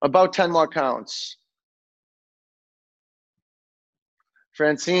 About 10 more counts.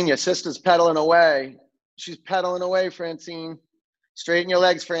 Francine, your sister's pedaling away. She's pedaling away, Francine. Straighten your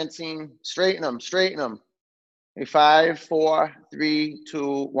legs, Francine. Straighten them, straighten them. Okay, 5, 4, 3,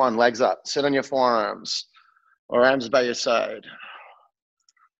 2, 1. Legs up. Sit on your forearms or arms by your side.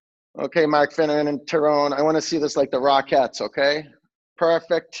 Okay, Mark Finneran and Tyrone, I want to see this like the Rockettes, okay?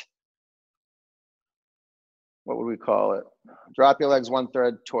 Perfect. What would we call it? Drop your legs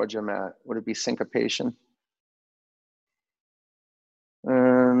 1/3 towards your mat. Would it be syncopation?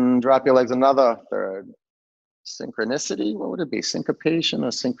 And drop your legs another third. Synchronicity? What would it be? Syncopation or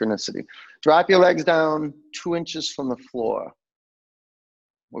synchronicity? Drop your legs down 2 inches from the floor.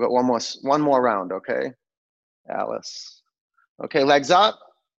 We'll got one more round, okay? Alice. Okay, legs up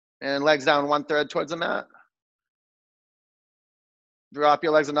and legs down 1/3 towards the mat. Drop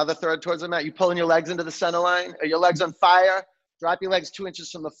your legs another third towards the mat. You pulling your legs into the center line? Are your legs on fire? Drop your legs 2 inches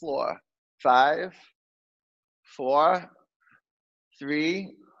from the floor. 5, 4,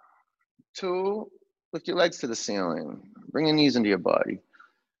 3, 2. Lift your legs to the ceiling. Bring your knees into your body.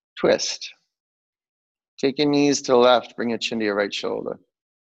 Twist. Take your knees to the left. Bring your chin to your right shoulder.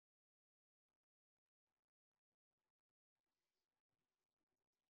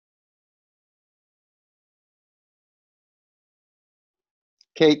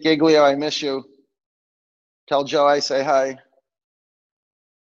 Kate Giglio, I miss you. Tell Joe I say hi.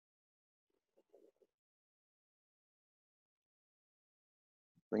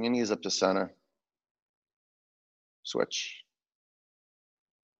 Bring your knees up to center. Switch.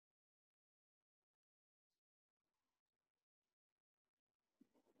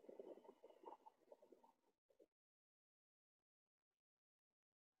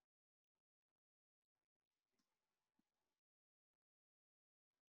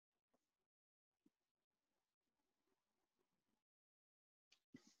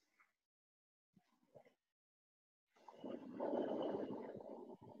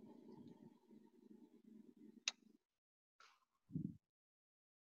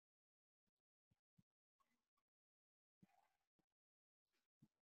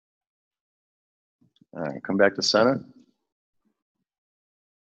 All right, come back to center.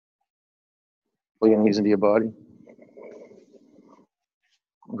 Pull your knees into your body.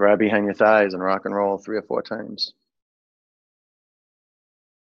 Grab behind your thighs and rock and roll 3 or 4 times.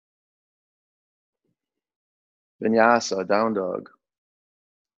 Vinyasa, down dog.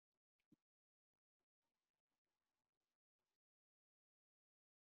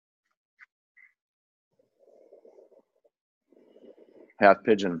 Half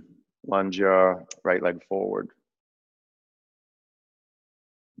pigeon. Lunge your right leg forward.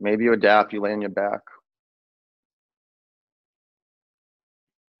 Maybe you adapt, you lay on your back.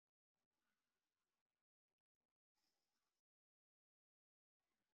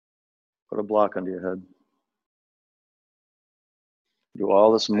 Put a block under your head. Do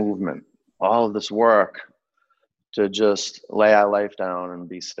all this movement, all of this work to just lay our life down and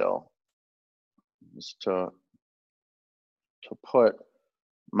be still. Just to put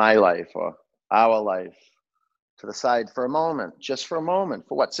my life or our life to the side for a moment, just for a moment,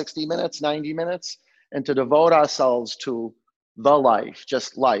 for what, 60 minutes, 90 minutes? And to devote ourselves to the life,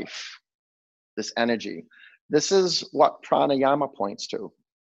 just life, this energy. This is what pranayama points to.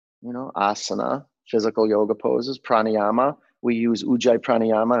 You know, asana, physical yoga poses, pranayama. We use Ujjayi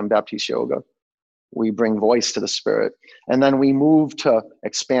pranayama in Baptiste yoga. We bring voice to the spirit. And then we move to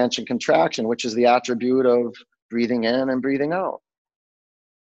expansion, contraction, which is the attribute of breathing in and breathing out.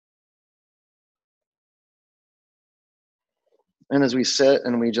 And as we sit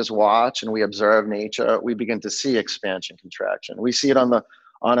and we just watch and we observe nature, we begin to see expansion, contraction. We see it on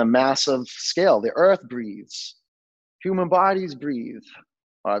a massive scale. The earth breathes. Human bodies breathe,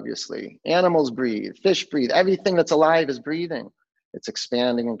 obviously. Animals breathe. Fish breathe. Everything that's alive is breathing. It's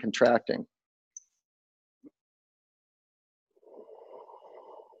expanding and contracting.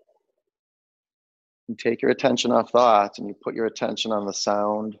 You take your attention off thoughts and you put your attention on the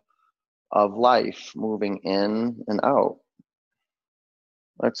sound of life moving in and out.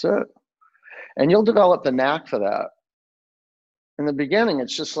 That's it. And you'll develop the knack for that. In the beginning,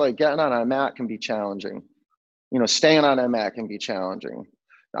 it's just like getting on a mat can be challenging. You know, staying on a mat can be challenging.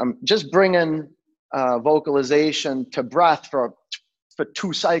 Just bringing vocalization to breath for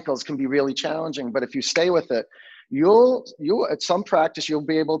 2 cycles can be really challenging. But if you stay with it, you'll at some practice, you'll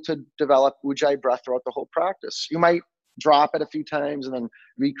be able to develop Ujjayi breath throughout the whole practice. You might drop it a few times and then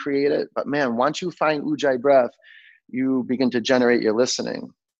recreate it. But man, once you find Ujjayi breath, you begin to generate your listening.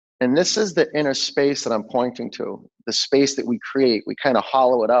 And this is the inner space that I'm pointing to, the space that we create. We kind of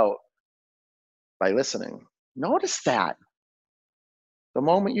hollow it out by listening. Notice that. The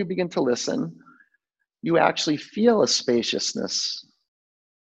moment you begin to listen, you actually feel a spaciousness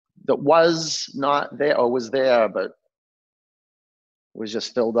that was not there, or was there, but was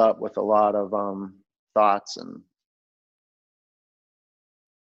just filled up with a lot of thoughts and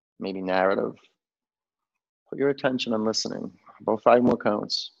maybe narrative. Put your attention on listening. About 5 more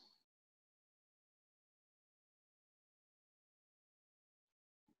counts.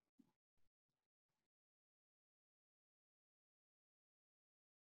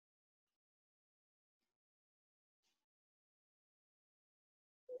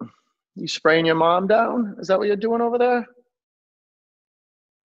 You spraying your mom down? Is that what you're doing over there?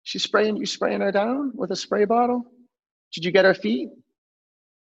 You spraying her down with a spray bottle? Did you get her feet?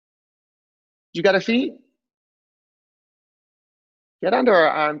 Did you get her feet? Get under her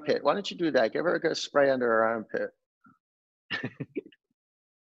armpit. Why don't you do that? Give her a good spray under her armpit.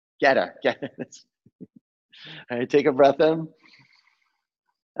 Get her. All right, take a breath in.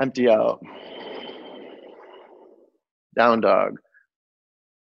 Empty out. Down dog.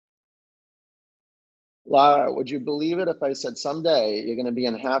 Lara, would you believe it if I said someday you're going to be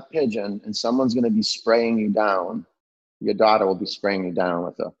in half pigeon and someone's going to be spraying you down? Your daughter will be spraying you down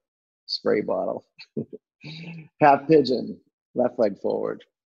with a spray bottle. Half pigeon, left leg forward.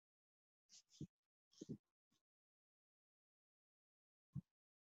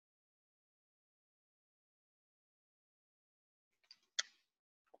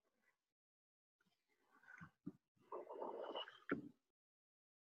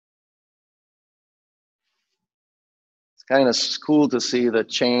 It's kind of cool to see the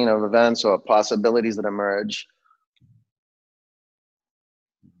chain of events or possibilities that emerge.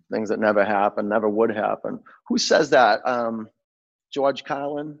 Things that never happened, never would happen. Who says that? George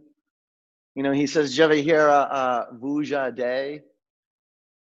Carlin. You know, he says, did you ever hear Vuja Day?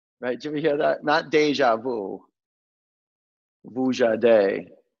 Right, did you ever hear that? Not deja vu, Vuja Day,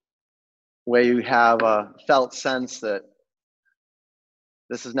 where you have a felt sense that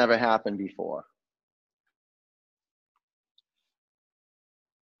this has never happened before.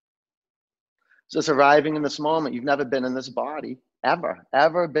 Just arriving in this moment. You've never been in this body, ever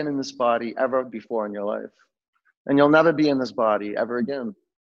been in this body, ever before in your life. And you'll never be in this body ever again.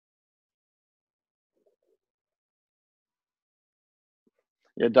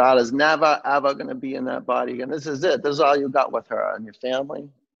 Your daughter's never, ever going to be in that body again. This is it. This is all you got with her and your family,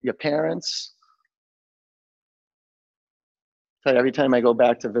 your parents. I tell you, every time I go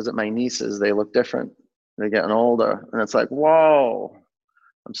back to visit my nieces, they look different. They're getting older. And it's like, whoa.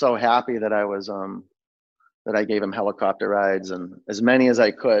 I'm so happy that that I gave them helicopter rides, and as many as I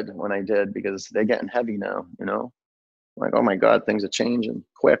could when I did, because they're getting heavy now, you know? Like, oh my God, things are changing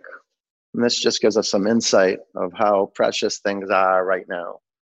quick. And this just gives us some insight of how precious things are right now,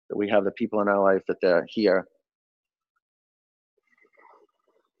 that we have the people in our life that they're here.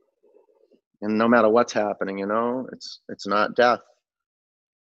 And no matter what's happening, you know, it's not death.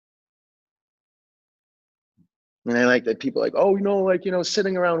 And I like that people are like, oh, you know, like, you know,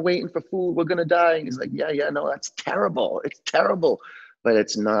 sitting around waiting for food, we're gonna die. And he's like, yeah, no, that's terrible. It's terrible, but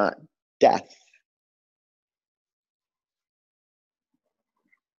it's not death.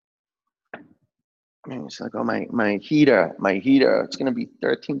 And it's like, oh, my heater, it's gonna be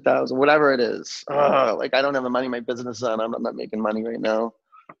 13,000, whatever it is. Like, I don't have the money my business is on. I'm not making money right now.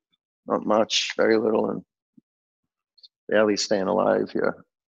 Not much, very little, and barely staying alive here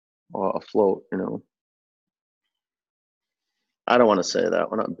or afloat, you know. I don't want to say that.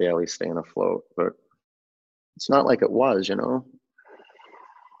 We're not barely staying afloat, but it's not like it was, you know.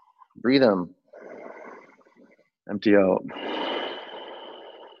 Breathe in, empty out.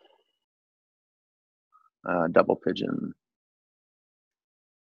 Double pigeon.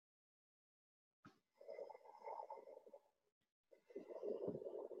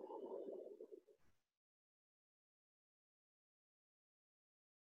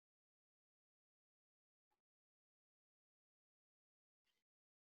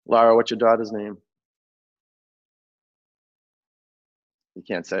 Laura, what's your daughter's name? You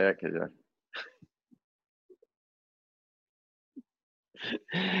can't say it because you're...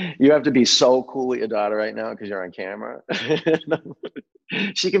 You have to be so cool with your daughter right now because you're on camera.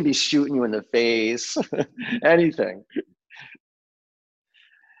 She can be shooting you in the face, anything.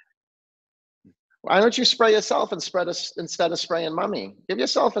 Why don't you spray yourself and spread us instead of spraying mommy? Give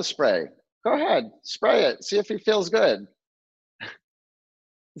yourself a spray. Go ahead, spray it. See if it feels good. Does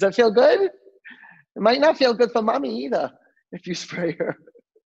that feel good? It might not feel good for mommy either if you spray her.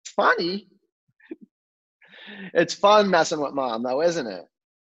 It's funny. It's fun messing with mom, though, isn't it?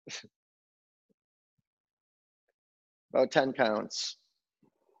 About 10 counts.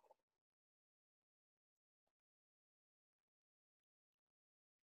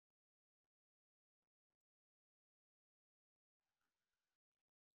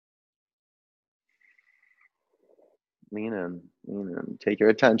 Lean in, lean in. Take your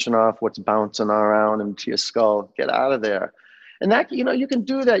attention off what's bouncing around into your skull. Get out of there. And that, you can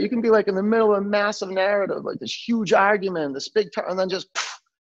do that. You can be like in the middle of a massive narrative, like this huge argument, this big, and then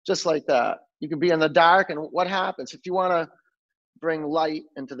just like that. You can be in the dark, and what happens? If you want to bring light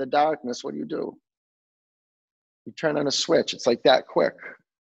into the darkness, what do? You turn on a switch. It's like that quick.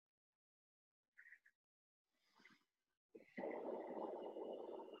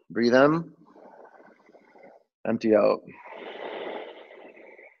 Breathe in, empty out.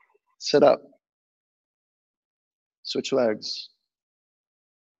 Sit up. Switch legs.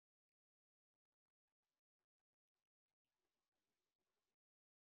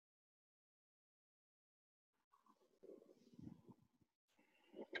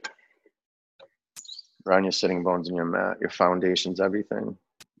 Around your sitting bones in your mat. Your foundation's everything.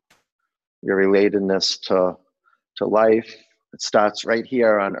 Your relatedness to life. It starts right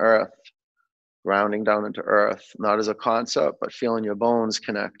here on earth, grounding down into earth, not as a concept, but feeling your bones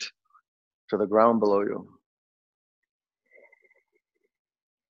connect to the ground below you.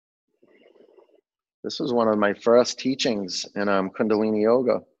 This was one of my first teachings in Kundalini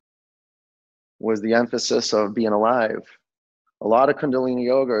Yoga, was the emphasis of being alive. A lot of Kundalini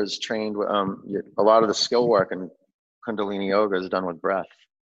Yoga is trained with, a lot of the skill work in Kundalini Yoga is done with breath.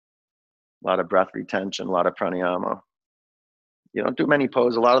 A lot of breath retention, a lot of pranayama. You don't do many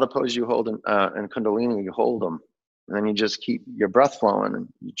poses. A lot of the poses you hold in Kundalini, you hold them. And then you just keep your breath flowing and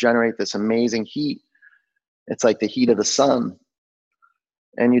you generate this amazing heat. It's like the heat of the sun.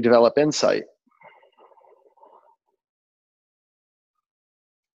 And you develop insight.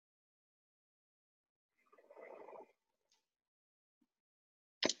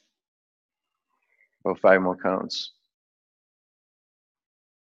 About 5 more counts.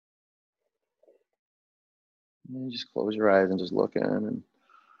 And you just close your eyes and just look in and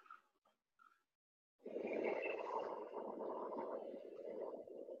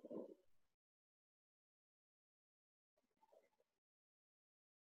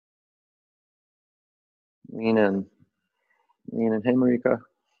lean in. Lean in. Hey, Marika.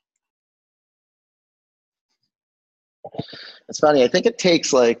 It's funny. I think it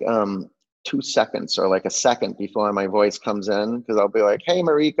takes like 2 seconds or like a second before my voice comes in, because I'll be like, hey,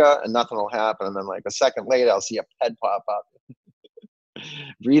 Marika, and nothing will happen. And then like a second later, I'll see a head pop up.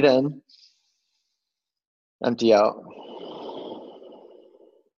 Breathe in. Empty out.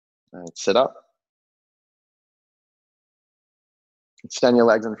 All right, sit up. Extend your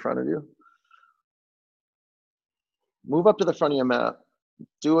legs in front of you. Move up to the front of your mat.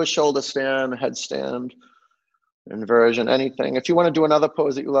 Do a shoulder stand, headstand, inversion, anything. If you want to do another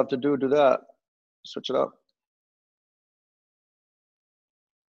pose that you love to do that. Switch it up.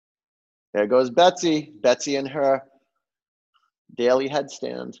 There goes Betsy. Betsy and her daily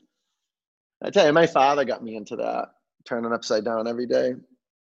headstand. I tell you, my father got me into that, turning upside down every day.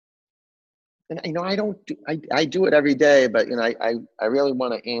 And I don't do, I do it every day, but I really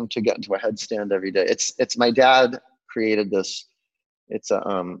want to aim to get into a headstand every day. It's my dad created this. It's a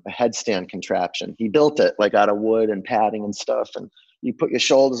headstand contraption. He built it like out of wood and padding and stuff. And you put your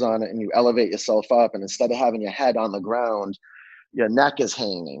shoulders on it and you elevate yourself up. And instead of having your head on the ground, your neck is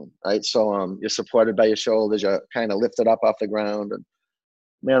hanging, right? So you're supported by your shoulders. You're kind of lifted up off the ground. And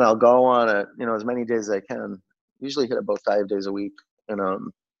man, I'll go on it, as many days as I can. Usually hit about 5 days a week. And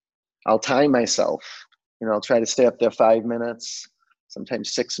I'll time myself. I'll try to stay up there 5 minutes,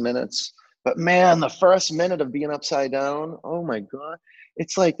 sometimes 6 minutes. But man, the first minute of being upside down, oh my God,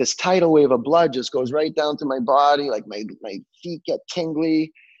 it's like this tidal wave of blood just goes right down to my body. Like my feet get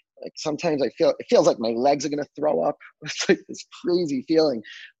tingly. Like sometimes it feels like my legs are gonna throw up. It's like this crazy feeling.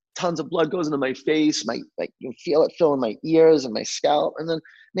 Tons of blood goes into my face. You can feel it filling my ears and my scalp. And then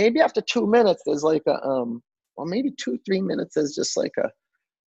maybe after 2 minutes, there's like a well, maybe 2-3 minutes. There's just like a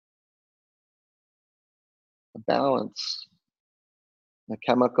balance, a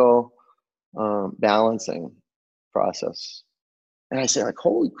chemical balancing process. And I say like,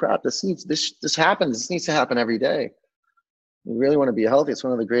 holy crap, this happens. This needs to happen every day. You really want to be healthy. It's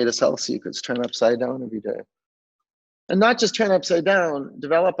one of the greatest health secrets. Turn upside down every day. And not just turn upside down,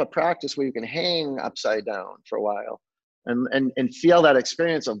 develop a practice where you can hang upside down for a while and feel that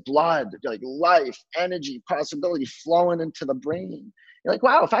experience of blood, like life, energy, possibility flowing into the brain. You're like,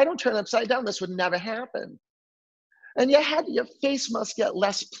 wow, if I don't turn upside down, this would never happen. And your face must get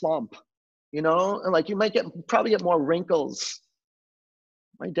less plump, and like you might probably get more wrinkles.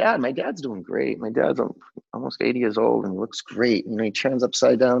 My dad's doing great. My dad's almost 80 years old and he looks great. He turns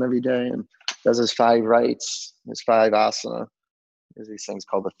upside down every day and does his 5 rites, his 5 asana. There's these things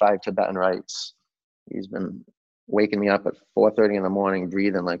called the 5 Tibetan rites. He's been waking me up at 4:30 in the morning,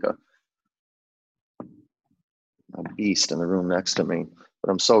 breathing like a beast in the room next to me.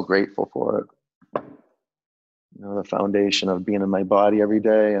 But I'm so grateful for it. The foundation of being in my body every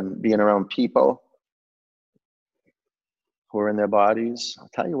day and being around people who are in their bodies. I'll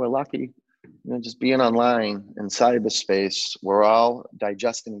tell you, we're lucky. Just being online in cyberspace, we're all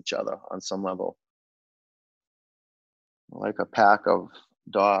digesting each other on some level. Like a pack of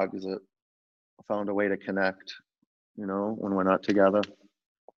dogs that found a way to connect, when we're not together.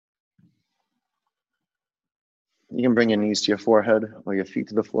 You can bring your knees to your forehead or your feet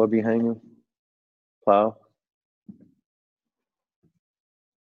to the floor behind you. Plow.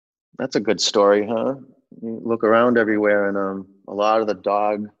 That's a good story, huh? You look around everywhere and a lot of the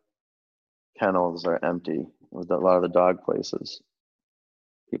dog kennels are empty. A lot of the dog places.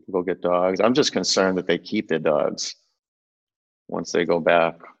 People go get dogs. I'm just concerned that they keep their dogs once they go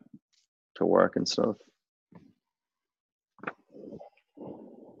back to work and stuff.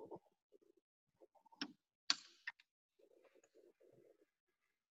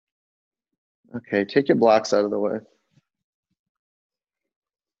 Okay, take your blocks out of the way.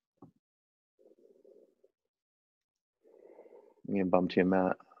 You can bump to your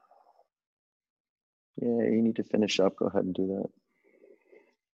mat. Yeah, you need to finish up. Go ahead and do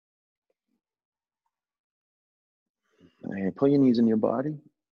that. Okay, pull your knees in your body.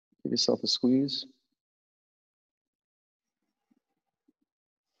 Give yourself a squeeze.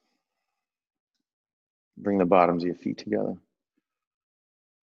 Bring the bottoms of your feet together.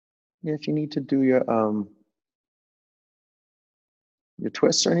 Yeah, if you need to do your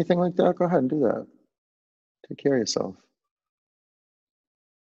twists or anything like that, go ahead and do that. Take care of yourself.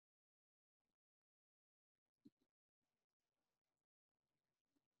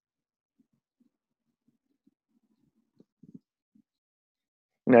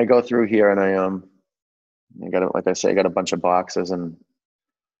 And I go through here and I got, like I say, I got a bunch of boxes and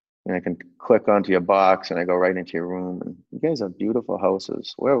I can click onto your box and I go right into your room. And you guys have beautiful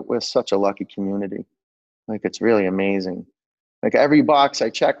houses. We're such a lucky community. Like, it's really amazing. Like, every box I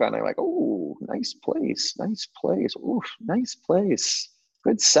check on, I'm like, oh, nice place, nice place. Ooh, nice place.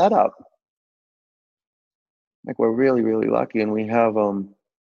 Good setup. Like, we're really, really lucky. And we have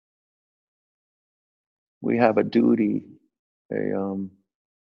a duty,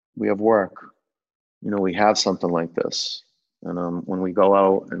 we have work. We have something like this. And when we go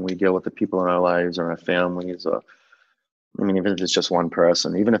out and we deal with the people in our lives or our families, even if it's just one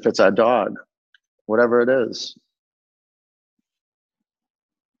person, even if it's our dog, whatever it is,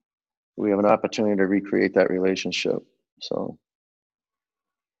 we have an opportunity to recreate that relationship. So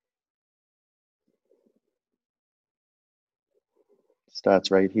it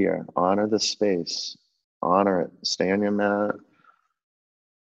starts right here. Honor the space. Honor it. Stay on your mat.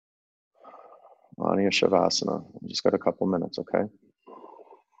 Honor your Shavasana. We just got a couple minutes, okay?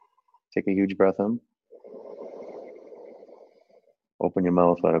 Take a huge breath in. Open your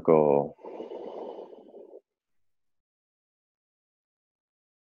mouth, let it go.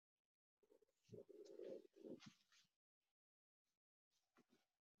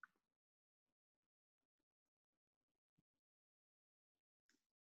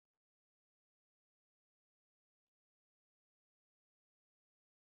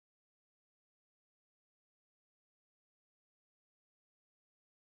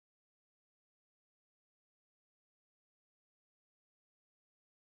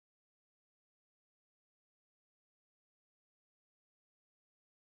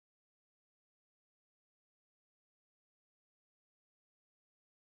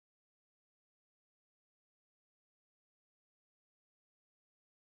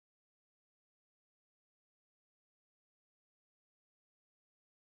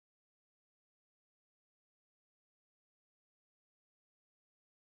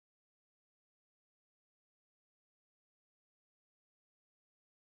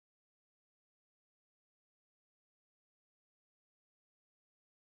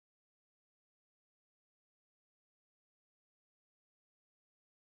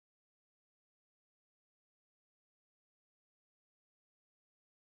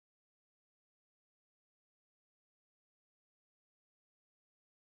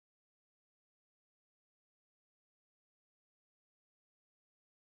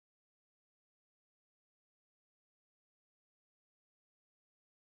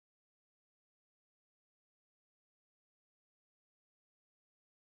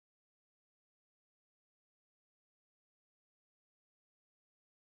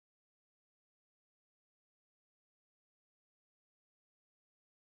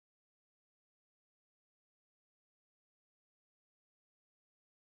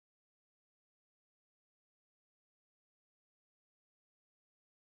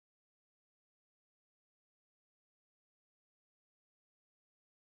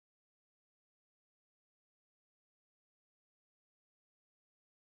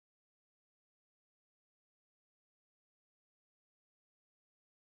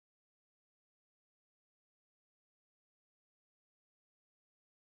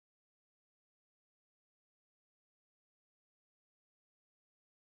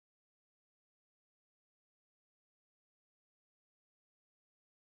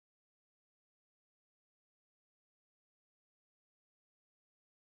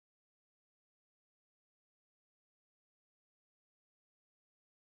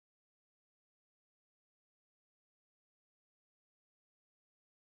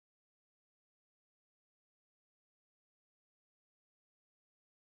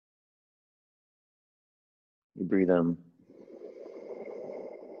 You breathe in.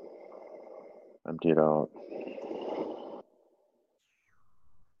 Empty it out.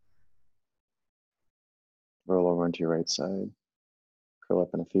 Roll over onto your right side. Curl up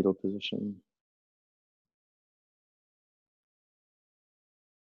in a fetal position.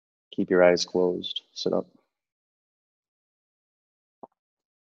 Keep your eyes closed. Sit up.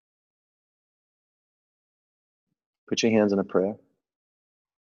 Put your hands in a prayer.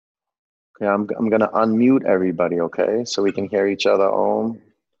 Okay, I'm gonna unmute everybody, okay? So we can hear each other home.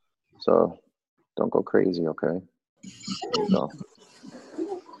 So don't go crazy, okay? There you go.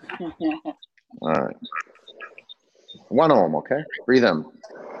 All right. One home, okay? Breathe in.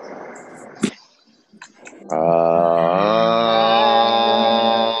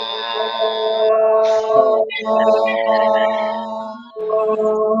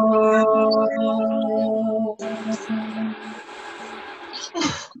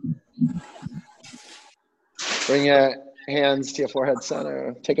 Bring your hands to your forehead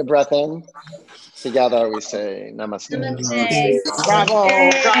center. Take a breath in. Together we say namaste. Namaste. Bravo,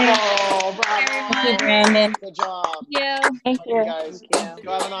 Yay. bravo, bravo. Thank you, Brandon. Good job. Thank you. You guys, go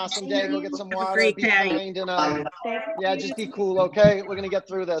have an awesome day. Go get some water. Great Be day. kind and yeah, just be cool, okay? We're gonna get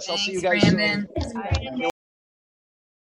through this. I'll see you guys Brandon. soon.